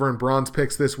 gold, silver, and bronze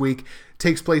picks this week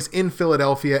takes place in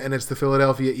Philadelphia, and it's the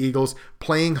Philadelphia Eagles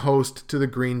playing host to the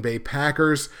Green Bay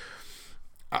Packers.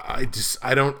 I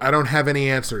don't have any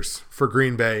answers for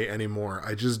Green Bay anymore.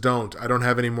 I just don't. I don't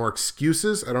have any more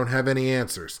excuses. I don't have any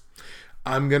answers.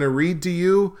 I'm going to read to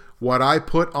you what I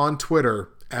put on Twitter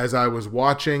as I was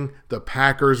watching the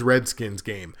Packers-Redskins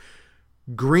game.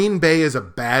 Green Bay is a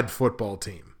bad football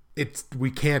team. We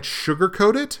can't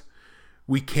sugarcoat it.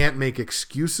 We can't make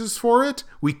excuses for it.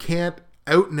 We can't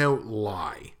out-and-out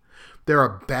lie. They're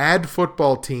a bad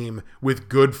football team with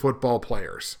good football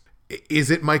players.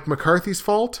 Is it Mike McCarthy's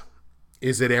fault?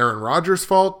 Is it Aaron Rodgers'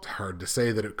 fault? Hard to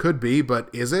say that it could be, but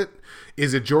is it?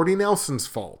 Is it Jordy Nelson's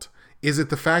fault? Is it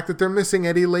the fact that they're missing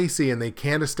Eddie Lacy and they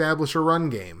can't establish a run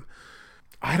game?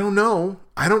 I don't know.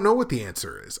 I don't know what the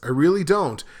answer is. I really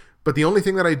don't. But the only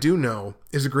thing that I do know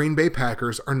is the Green Bay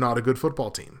Packers are not a good football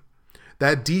team.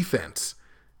 That defense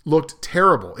looked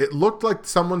terrible. It looked like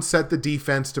someone set the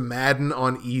defense to Madden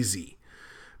on easy.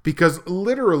 Because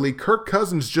literally Kirk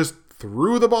Cousins just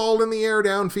threw the ball in the air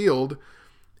downfield,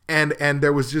 and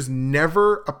there was just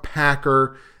never a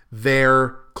Packer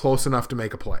there close enough to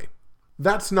make a play.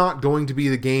 That's not going to be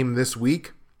the game this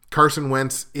week. Carson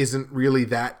Wentz isn't really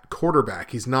that quarterback.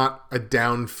 He's not a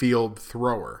downfield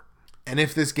thrower. And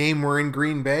if this game were in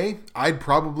Green Bay, I'd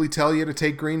probably tell you to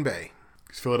take Green Bay.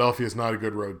 Because Philadelphia is not a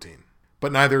good road team.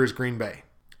 But neither is Green Bay.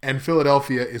 And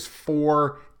Philadelphia is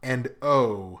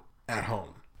 4-0 at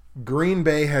home. Green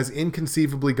Bay has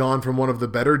inconceivably gone from one of the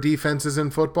better defenses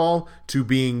in football to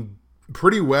being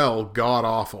pretty well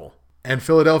god-awful. And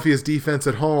Philadelphia's defense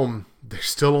at home, they're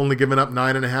still only giving up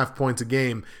 9.5 points a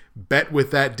game. Bet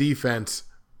with that defense,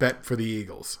 bet for the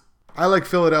Eagles. I like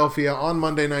Philadelphia on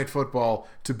Monday Night Football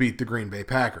to beat the Green Bay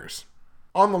Packers.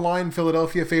 On the line,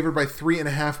 Philadelphia favored by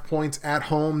 3.5 points at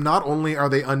home. Not only are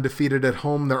they undefeated at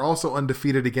home, they're also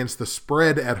undefeated against the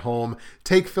spread at home.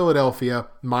 Take Philadelphia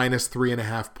minus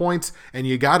 3.5 points, and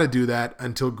you got to do that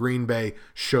until Green Bay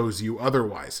shows you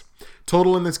otherwise.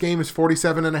 Total in this game is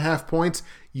 47.5 points.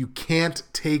 You can't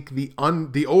take the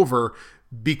over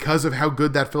because of how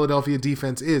good that Philadelphia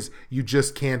defense is. You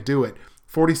just can't do it.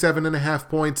 47.5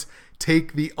 points.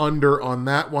 Take the under on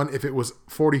that one. If it was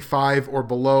 45 or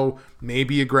below,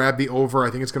 maybe you grab the over. I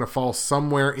think it's going to fall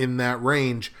somewhere in that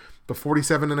range. But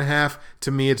 47.5,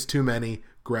 to me, it's too many.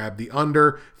 Grab the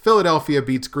under. Philadelphia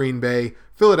beats Green Bay.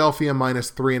 Philadelphia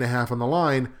minus 3.5 on the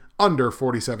line. Under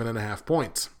 47.5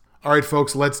 points. All right,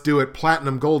 folks, let's do it.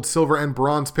 Platinum, gold, silver, and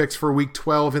bronze picks for Week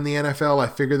 12 in the NFL. I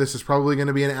figure this is probably going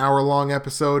to be an hour-long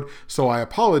episode, so I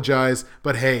apologize.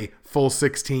 But hey, full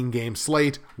 16-game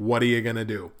slate. What are you going to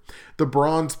do? The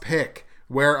bronze pick,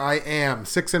 where I am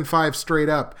 6-5 straight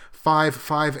up,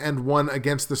 5-5-1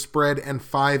 against the spread, and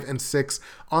 5-6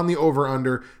 on the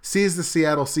over-under, sees the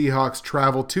Seattle Seahawks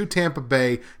travel to Tampa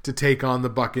Bay to take on the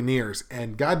Buccaneers.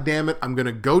 And God damn it, I'm going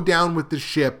to go down with the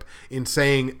ship in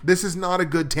saying this is not a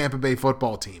good Tampa Bay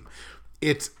football team.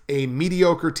 It's a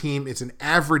mediocre team. It's an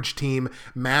average team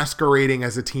masquerading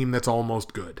as a team that's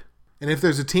almost good. And if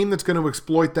there's a team that's going to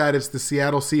exploit that, it's the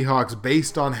Seattle Seahawks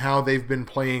based on how they've been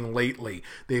playing lately.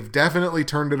 They've definitely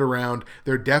turned it around.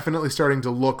 They're definitely starting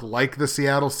to look like the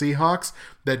Seattle Seahawks.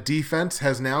 That defense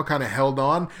has now kind of held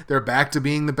on. They're back to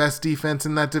being the best defense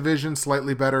in that division,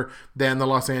 slightly better than the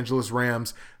Los Angeles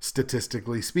Rams,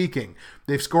 statistically speaking.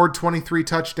 They've scored 23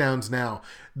 touchdowns now.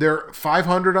 They're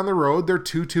 500 on the road. They're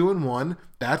 2-2-1.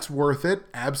 That's worth it,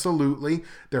 absolutely.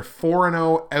 They're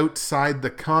 4-0 outside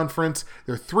the conference.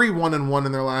 They're 3-1-1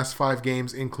 in their last 5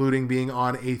 games, including being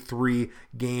on a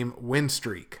 3-game win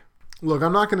streak. Look,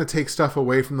 I'm not going to take stuff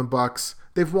away from the Bucs.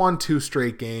 They've won 2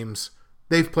 straight games.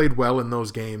 They've played well in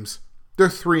those games. They're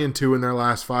 3-2 in their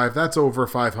last 5. That's over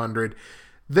 500.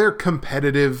 They're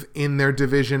competitive in their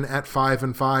division at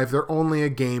 5-5. They're only a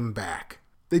game back.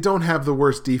 They don't have the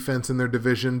worst defense in their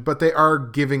division, but they are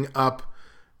giving up.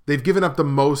 They've given up the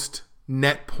most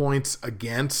net points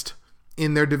against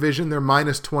in their division. They're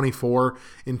minus 24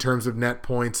 in terms of net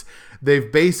points.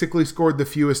 They've basically scored the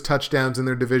fewest touchdowns in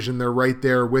their division. They're right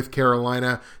there with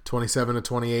Carolina,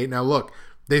 27-28. Now look,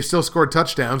 they've still scored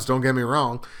touchdowns, don't get me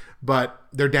wrong, but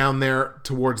they're down there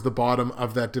towards the bottom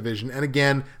of that division. And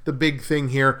again, the big thing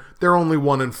here, they're only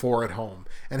 1-4 at home.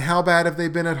 And how bad have they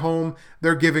been at home?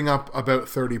 They're giving up about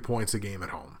 30 points a game at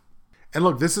home. And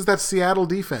look, this is that Seattle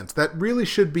defense. That really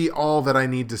should be all that I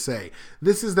need to say.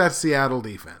 This is that Seattle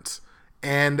defense.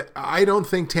 And I don't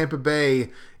think Tampa Bay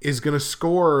is going to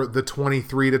score the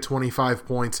 23 to 25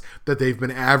 points that they've been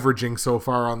averaging so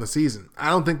far on the season. I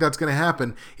don't think that's going to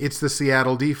happen. It's the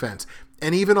Seattle defense.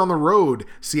 And even on the road,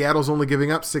 Seattle's only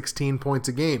giving up 16 points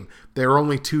a game. They're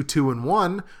only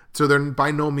 2-2-1, so they're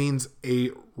by no means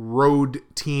a road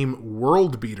team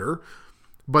world beater.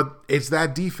 But it's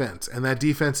that defense, and that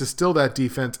defense is still that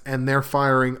defense, and they're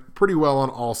firing pretty well on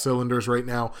all cylinders right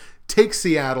now. Take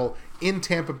Seattle in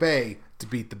Tampa Bay to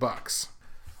beat the Bucs.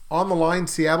 On the line,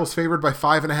 Seattle's favored by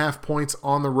 5.5 points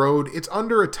on the road. It's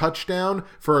under a touchdown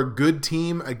for a good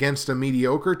team against a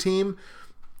mediocre team.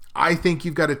 I think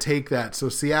you've got to take that. So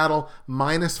Seattle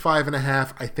minus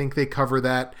 5.5. I think they cover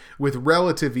that with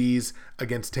relative ease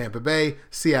against Tampa Bay.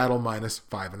 Seattle minus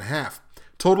 5.5.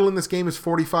 Total in this game is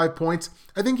 45 points.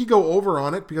 I think you go over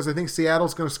on it because I think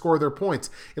Seattle's going to score their points.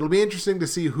 It'll be interesting to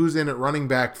see who's in at running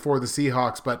back for the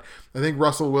Seahawks, but I think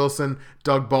Russell Wilson,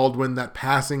 Doug Baldwin, that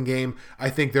passing game,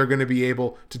 I think they're going to be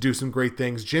able to do some great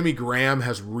things. Jimmy Graham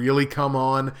has really come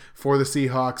on for the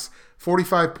Seahawks.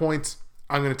 45 points,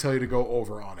 I'm going to tell you to go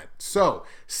over on it. So,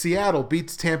 Seattle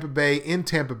beats Tampa Bay in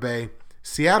Tampa Bay.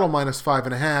 Seattle minus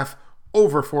 5.5,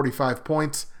 over 45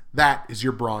 points. That is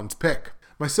your bronze pick.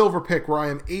 My silver pick, where I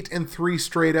am 8-3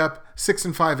 straight up,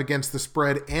 6-5 against the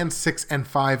spread, and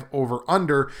 6-5 over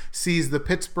under, sees the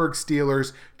Pittsburgh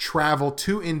Steelers travel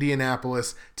to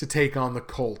Indianapolis to take on the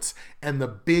Colts. And the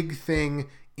big thing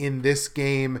in this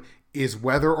game is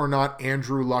whether or not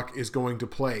Andrew Luck is going to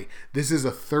play. This is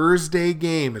a Thursday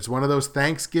game. It's one of those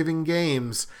Thanksgiving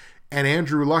games, and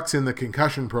Andrew Luck's in the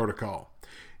concussion protocol.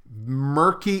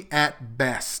 Murky at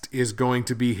best is going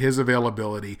to be his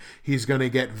availability. He's going to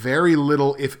get very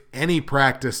little, if any,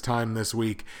 practice time this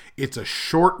week. It's a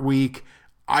short week.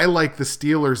 I like the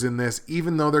Steelers in this,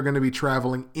 even though they're going to be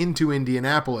traveling into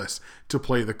Indianapolis to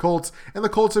play the Colts, and the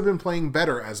Colts have been playing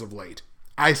better as of late.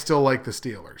 I still like the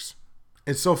Steelers.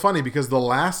 It's so funny because the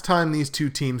last time these two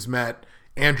teams met,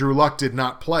 Andrew Luck did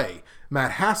not play.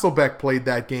 Matt Hasselbeck played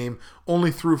that game,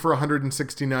 only threw for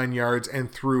 169 yards and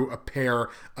threw a pair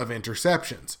of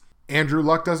interceptions. Andrew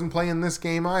Luck doesn't play in this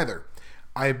game either.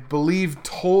 I believe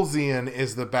Tolzien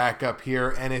is the backup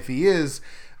here, and if he is,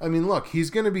 I mean, look,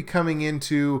 he's going to be coming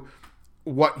into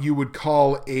what you would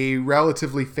call a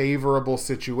relatively favorable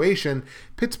situation.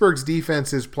 Pittsburgh's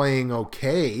defense is playing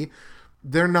okay.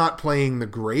 They're not playing the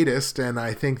greatest, and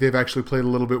I think they've actually played a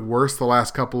little bit worse the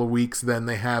last couple of weeks than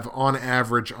they have on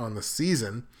average on the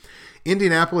season.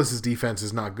 Indianapolis' defense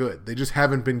is not good. They just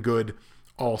haven't been good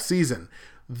all season,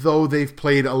 though they've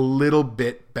played a little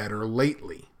bit better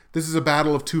lately. This is a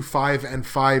battle of two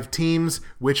 5-5 teams.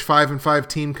 Which 5-5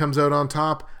 team comes out on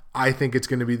top? I think it's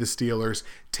going to be the Steelers.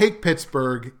 Take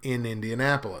Pittsburgh in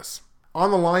Indianapolis.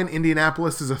 On the line,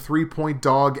 Indianapolis is a 3-point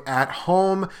dog at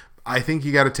home. I think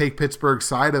you got to take Pittsburgh's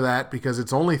side of that because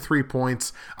it's only 3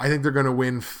 points. I think they're going to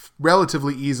win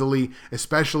relatively easily,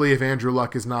 especially if Andrew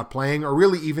Luck is not playing, or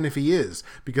really even if he is.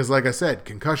 Because like I said,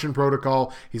 concussion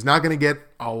protocol, he's not going to get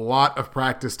a lot of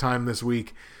practice time this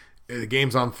week. The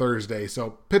game's on Thursday.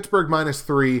 So Pittsburgh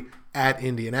 -3 at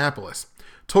Indianapolis.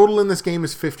 Total in this game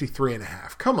is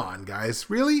 53.5. Come on, guys.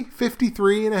 Really?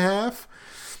 53.5?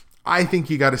 I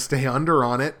think you got to stay under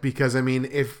on it because, I mean,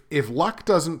 if Luck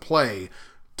doesn't play,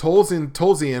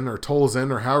 Tolzien,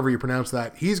 or however you pronounce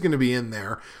that, he's going to be in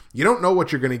there. You don't know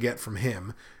what you're going to get from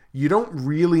him. You don't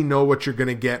really know what you're going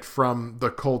to get from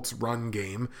the Colts run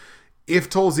game. If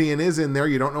Tolzien is in there,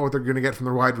 you don't know what they're going to get from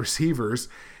their wide receivers.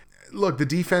 Look, the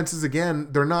defenses, again,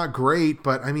 they're not great,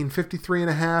 but I mean,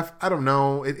 53.5, I don't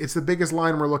know. It's the biggest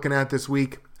line we're looking at this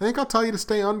week. I think I'll tell you to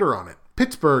stay under on it.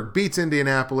 Pittsburgh beats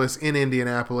Indianapolis in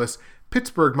Indianapolis.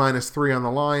 Pittsburgh -3 on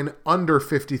the line, under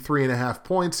 53.5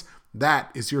 points. That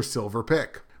is your silver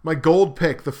pick. My gold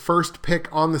pick, the first pick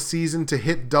on the season to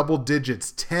hit double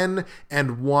digits,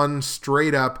 10-1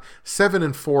 straight up,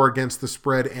 7-4 against the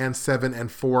spread, and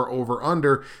 7-4 over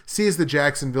under, sees the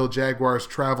Jacksonville Jaguars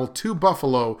travel to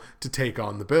Buffalo to take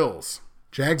on the Bills.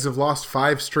 Jags have lost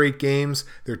 5 straight games.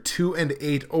 They're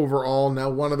 2-8 overall.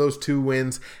 Now, one of those 2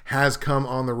 wins has come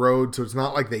on the road, so it's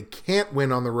not like they can't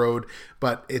win on the road,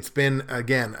 but it's been,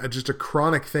 again, just a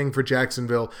chronic thing for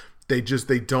Jacksonville. They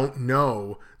don't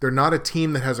know. They're not a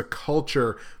team that has a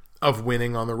culture of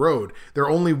winning on the road. They're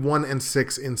only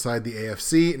 1-6 inside the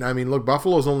AFC. And I mean, look,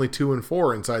 Buffalo's only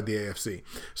 2-4 inside the AFC.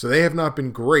 So they have not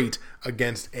been great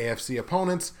against AFC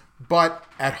opponents, but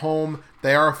at home,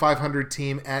 they are a 500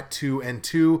 team at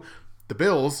 2-2. The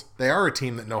Bills, they are a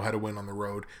team that know how to win on the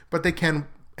road, but they can,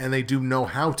 and they do know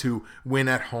how to win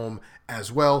at home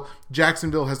as well.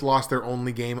 Jacksonville has lost their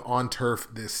only game on turf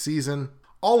this season.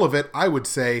 All of it, I would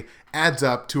say, adds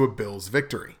up to a Bills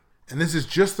victory. And this is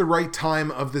just the right time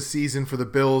of the season for the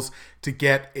Bills to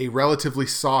get a relatively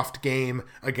soft game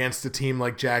against a team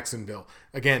like Jacksonville.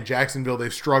 Again, Jacksonville,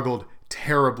 they've struggled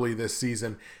terribly this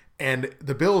season. And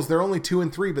the Bills, they're only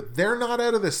 2-3, but they're not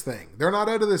out of this thing. They're not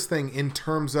out of this thing in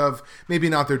terms of maybe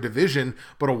not their division,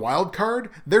 but a wild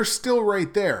card. They're still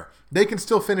right there. They can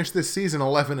still finish this season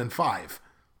 11-5.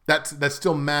 That's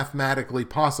still mathematically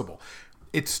possible.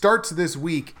 It starts this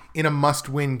week in a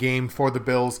must-win game for the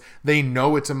Bills. They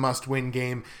know it's a must-win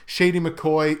game. Shady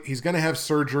McCoy, he's going to have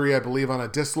surgery, I believe, on a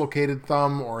dislocated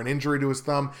thumb or an injury to his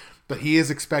thumb, but he is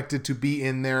expected to be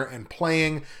in there and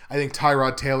playing. I think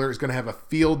Tyrod Taylor is going to have a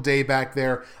field day back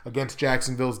there against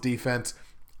Jacksonville's defense.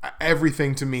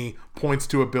 Everything to me points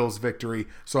to a Bills victory,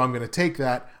 so I'm going to take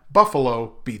that.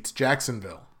 Buffalo beats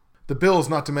Jacksonville. The Bills,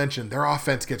 not to mention, their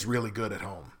offense gets really good at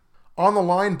home. On the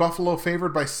line, Buffalo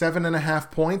favored by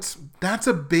 7.5 points. That's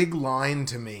a big line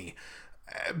to me.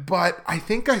 But I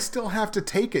think I still have to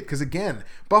take it because, again,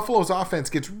 Buffalo's offense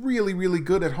gets really, really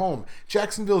good at home.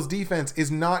 Jacksonville's defense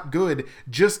is not good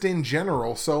just in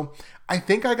general. So I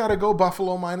think I got to go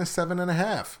Buffalo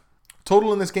 -7.5.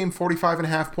 Total in this game,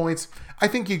 45.5 points. I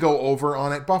think you go over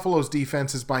on it. Buffalo's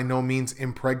defense is by no means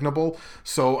impregnable.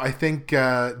 So I think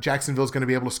Jacksonville's going to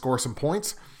be able to score some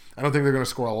points. I don't think they're going to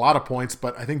score a lot of points,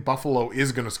 but I think Buffalo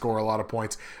is going to score a lot of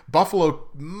points. Buffalo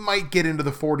might get into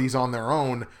the 40s on their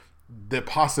own. The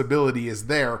possibility is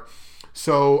there.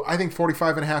 So I think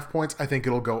 45.5 points, I think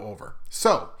it'll go over.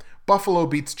 So Buffalo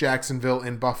beats Jacksonville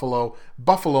in Buffalo.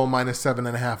 Buffalo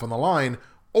 -7.5 on the line,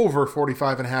 over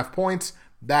 45.5 points.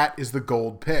 That is the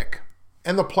gold pick.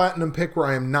 And the platinum pick, where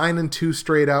I am 9-2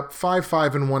 straight up,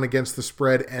 5-1 against the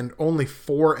spread, and only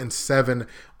 4-7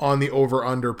 on the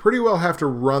over-under. Pretty well have to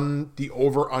run the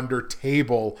over-under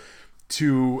table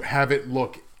to have it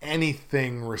look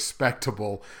anything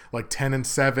respectable, like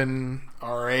 10-7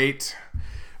 or 8.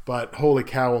 But holy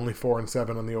cow, only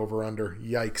 4-7 on the over-under.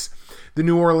 Yikes. The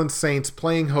New Orleans Saints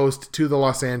playing host to the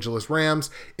Los Angeles Rams.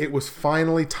 It was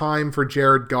finally time for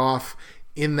Jared Goff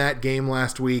in that game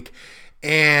last week.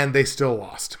 And they still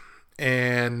lost.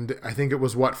 And I think it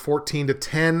was,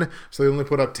 14-10. So they only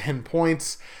put up 10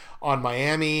 points on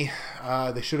Miami.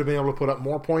 They should have been able to put up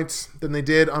more points than they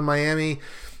did on Miami.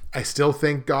 I still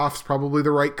think Goff's probably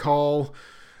the right call.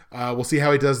 We'll see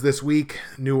how he does this week.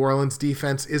 New Orleans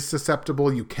defense is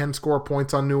susceptible. You can score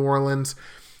points on New Orleans.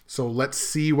 So let's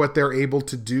see what they're able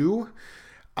to do.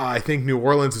 I think New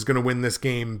Orleans is going to win this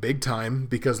game big time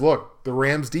because, look, the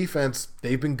Rams defense,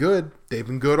 they've been good. They've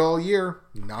been good all year.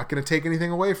 Not going to take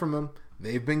anything away from them.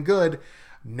 They've been good.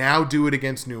 Now do it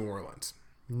against New Orleans.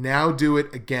 Now do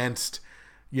it against,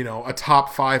 a top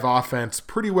 5 offense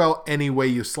pretty well any way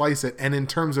you slice it. And in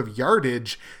terms of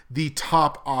yardage, the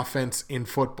top offense in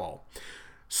football.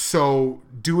 So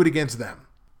do it against them.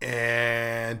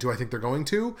 And do I think they're going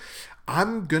to?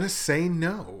 I'm going to say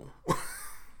no.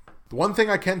 The one thing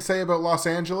I can say about Los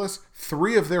Angeles,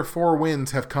 3 of their 4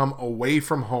 wins have come away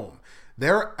from home.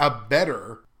 They're a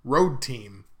better road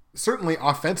team, certainly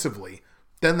offensively,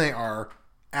 than they are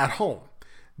at home.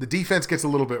 The defense gets a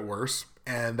little bit worse,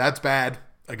 and that's bad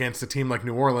against a team like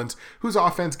New Orleans, whose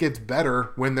offense gets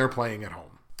better when they're playing at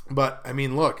home. But,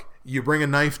 look, you bring a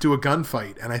knife to a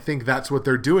gunfight, and I think that's what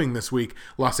they're doing this week.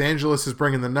 Los Angeles is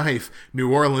bringing the knife,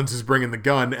 New Orleans is bringing the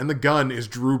gun, and the gun is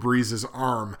Drew Brees'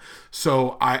 arm.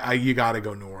 So you got to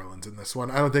go New Orleans in this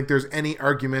one. I don't think there's any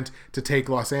argument to take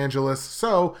Los Angeles,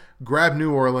 so grab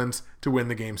New Orleans to win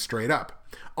the game straight up.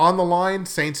 On the line,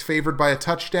 Saints favored by a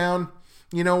touchdown.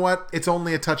 You know what? It's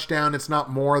only a touchdown. It's not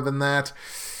more than that.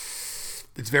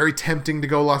 It's very tempting to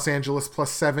go Los Angeles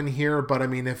 +7 here, but I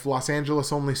mean, if Los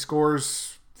Angeles only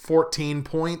scores 14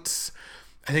 points,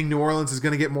 I think New Orleans is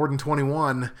going to get more than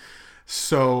 21.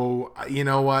 So, you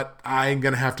know what? I'm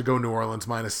going to have to go New Orleans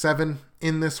 -7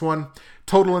 in this one.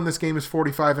 Total in this game is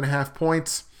 45.5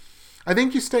 points. I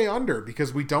think you stay under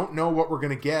because we don't know what we're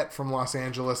going to get from Los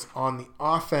Angeles on the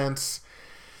offense.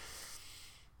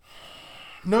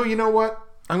 No, you know what?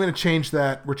 I'm going to change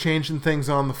that. We're changing things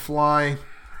on the fly.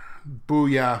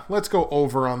 Booyah. Let's go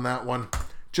over on that one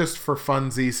just for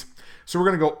funsies. So we're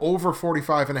going to go over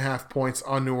 45.5 points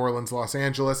on New Orleans, Los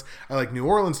Angeles. I like New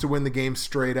Orleans to win the game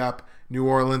straight up. New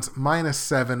Orleans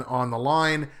 -7 on the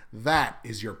line. That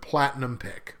is your platinum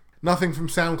pick. Nothing from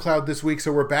SoundCloud this week,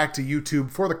 so we're back to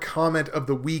YouTube for the comment of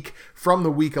the week from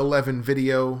the Week 11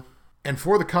 video. And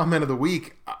for the comment of the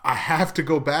week, I have to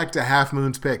go back to Half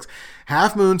Moon's Picks.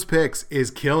 Half Moon's Picks is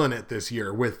killing it this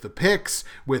year with the picks,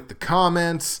 with the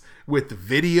comments, with the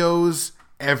videos,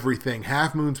 everything.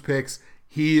 Half Moon's Picks,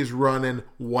 he is running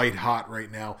white hot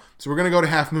right now. So we're going to go to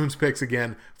Half Moon's Picks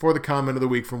again for the comment of the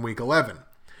week from Week 11.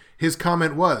 His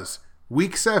comment was,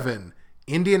 Week 7,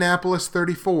 Indianapolis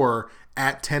 34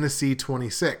 at Tennessee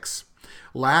 26.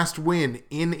 Last win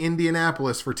in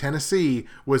Indianapolis for Tennessee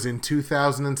was in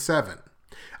 2007.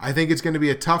 I think it's going to be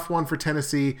a tough one for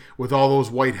Tennessee with all those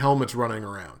white helmets running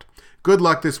around. Good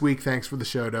luck this week. Thanks for the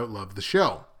shout out. Love the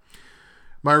show.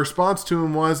 My response to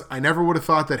him was, I never would have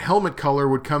thought that helmet color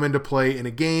would come into play in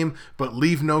a game, but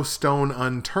leave no stone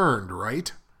unturned,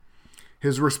 right?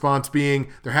 His response being,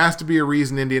 there has to be a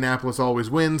reason Indianapolis always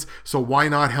wins, so why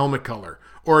not helmet color?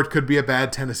 Or it could be a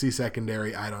bad Tennessee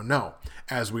secondary, I don't know.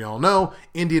 As we all know,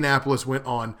 Indianapolis went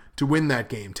on to win that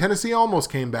game. Tennessee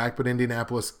almost came back, but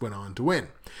Indianapolis went on to win.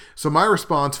 So my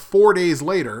response 4 days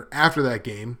later, after that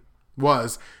game,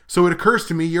 was, so it occurs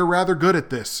to me you're rather good at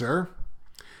this, sir.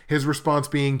 His response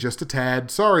being, just a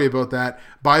tad, sorry about that.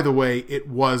 By the way, it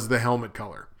was the helmet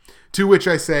color. To which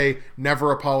I say,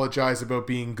 never apologize about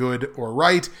being good or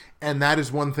right, and that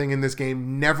is one thing in this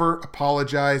game, never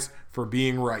apologize for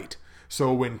being right.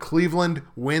 So when Cleveland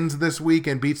wins this week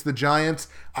and beats the Giants,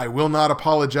 I will not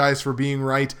apologize for being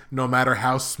right, no matter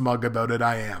how smug about it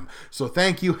I am. So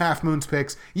thank you, Half Moon's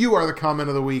Picks. You are the comment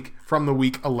of the week from the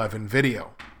Week 11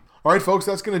 video. All right, folks,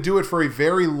 that's going to do it for a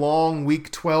very long Week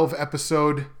 12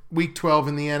 episode. Week 12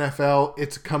 in the NFL,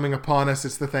 it's coming upon us.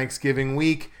 It's the Thanksgiving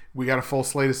week. We got a full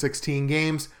slate of 16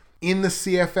 games. In the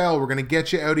CFL, we're going to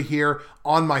get you out of here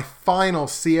on my final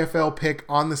CFL pick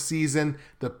on the season,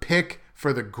 the pick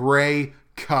for the Grey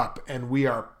Cup, and we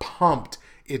are pumped.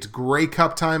 It's Grey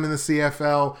Cup time in the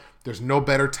CFL. There's no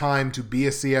better time to be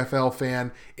a CFL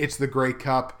fan. It's the Grey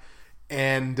Cup,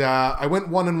 and I went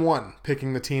 1-1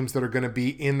 picking the teams that are going to be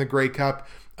in the Grey Cup.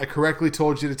 I correctly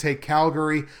told you to take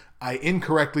Calgary. I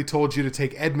incorrectly told you to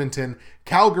take Edmonton.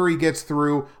 Calgary gets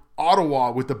through.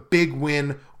 Ottawa with the big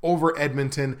win over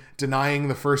Edmonton, denying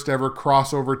the first ever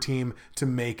crossover team to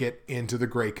make it into the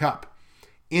Grey Cup.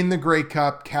 In the Grey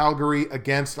Cup, Calgary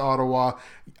against Ottawa,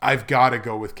 I've got to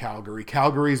go with Calgary.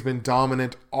 Calgary's been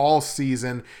dominant all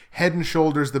season, head and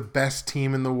shoulders the best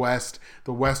team in the West.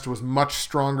 The West was much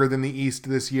stronger than the East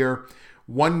this year.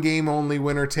 One game only,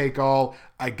 winner take all.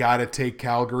 I got to take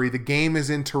Calgary. The game is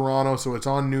in Toronto, so it's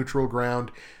on neutral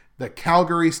ground. The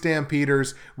Calgary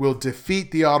Stampeders will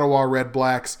defeat the Ottawa Red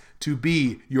Blacks to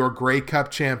be your Grey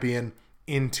Cup champion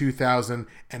in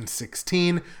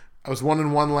 2016. I was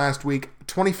 1-1 last week,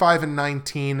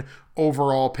 25-19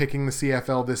 overall picking the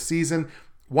CFL this season.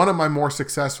 One of my more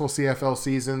successful CFL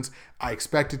seasons. I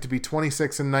expect it to be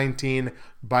 26-19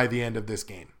 by the end of this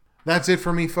game. That's it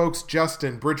for me, folks.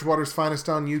 Justin, Bridgewater's Finest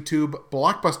on YouTube,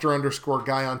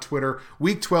 Blockbuster_guy on Twitter.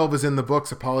 Week 12 is in the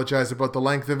books. Apologize about the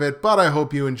length of it, but I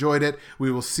hope you enjoyed it.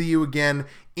 We will see you again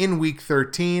in Week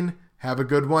 13. Have a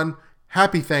good one.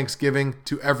 Happy Thanksgiving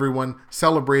to everyone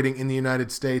celebrating in the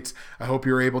United States. I hope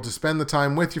you're able to spend the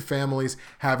time with your families.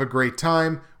 Have a great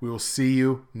time. We will see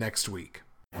you next week.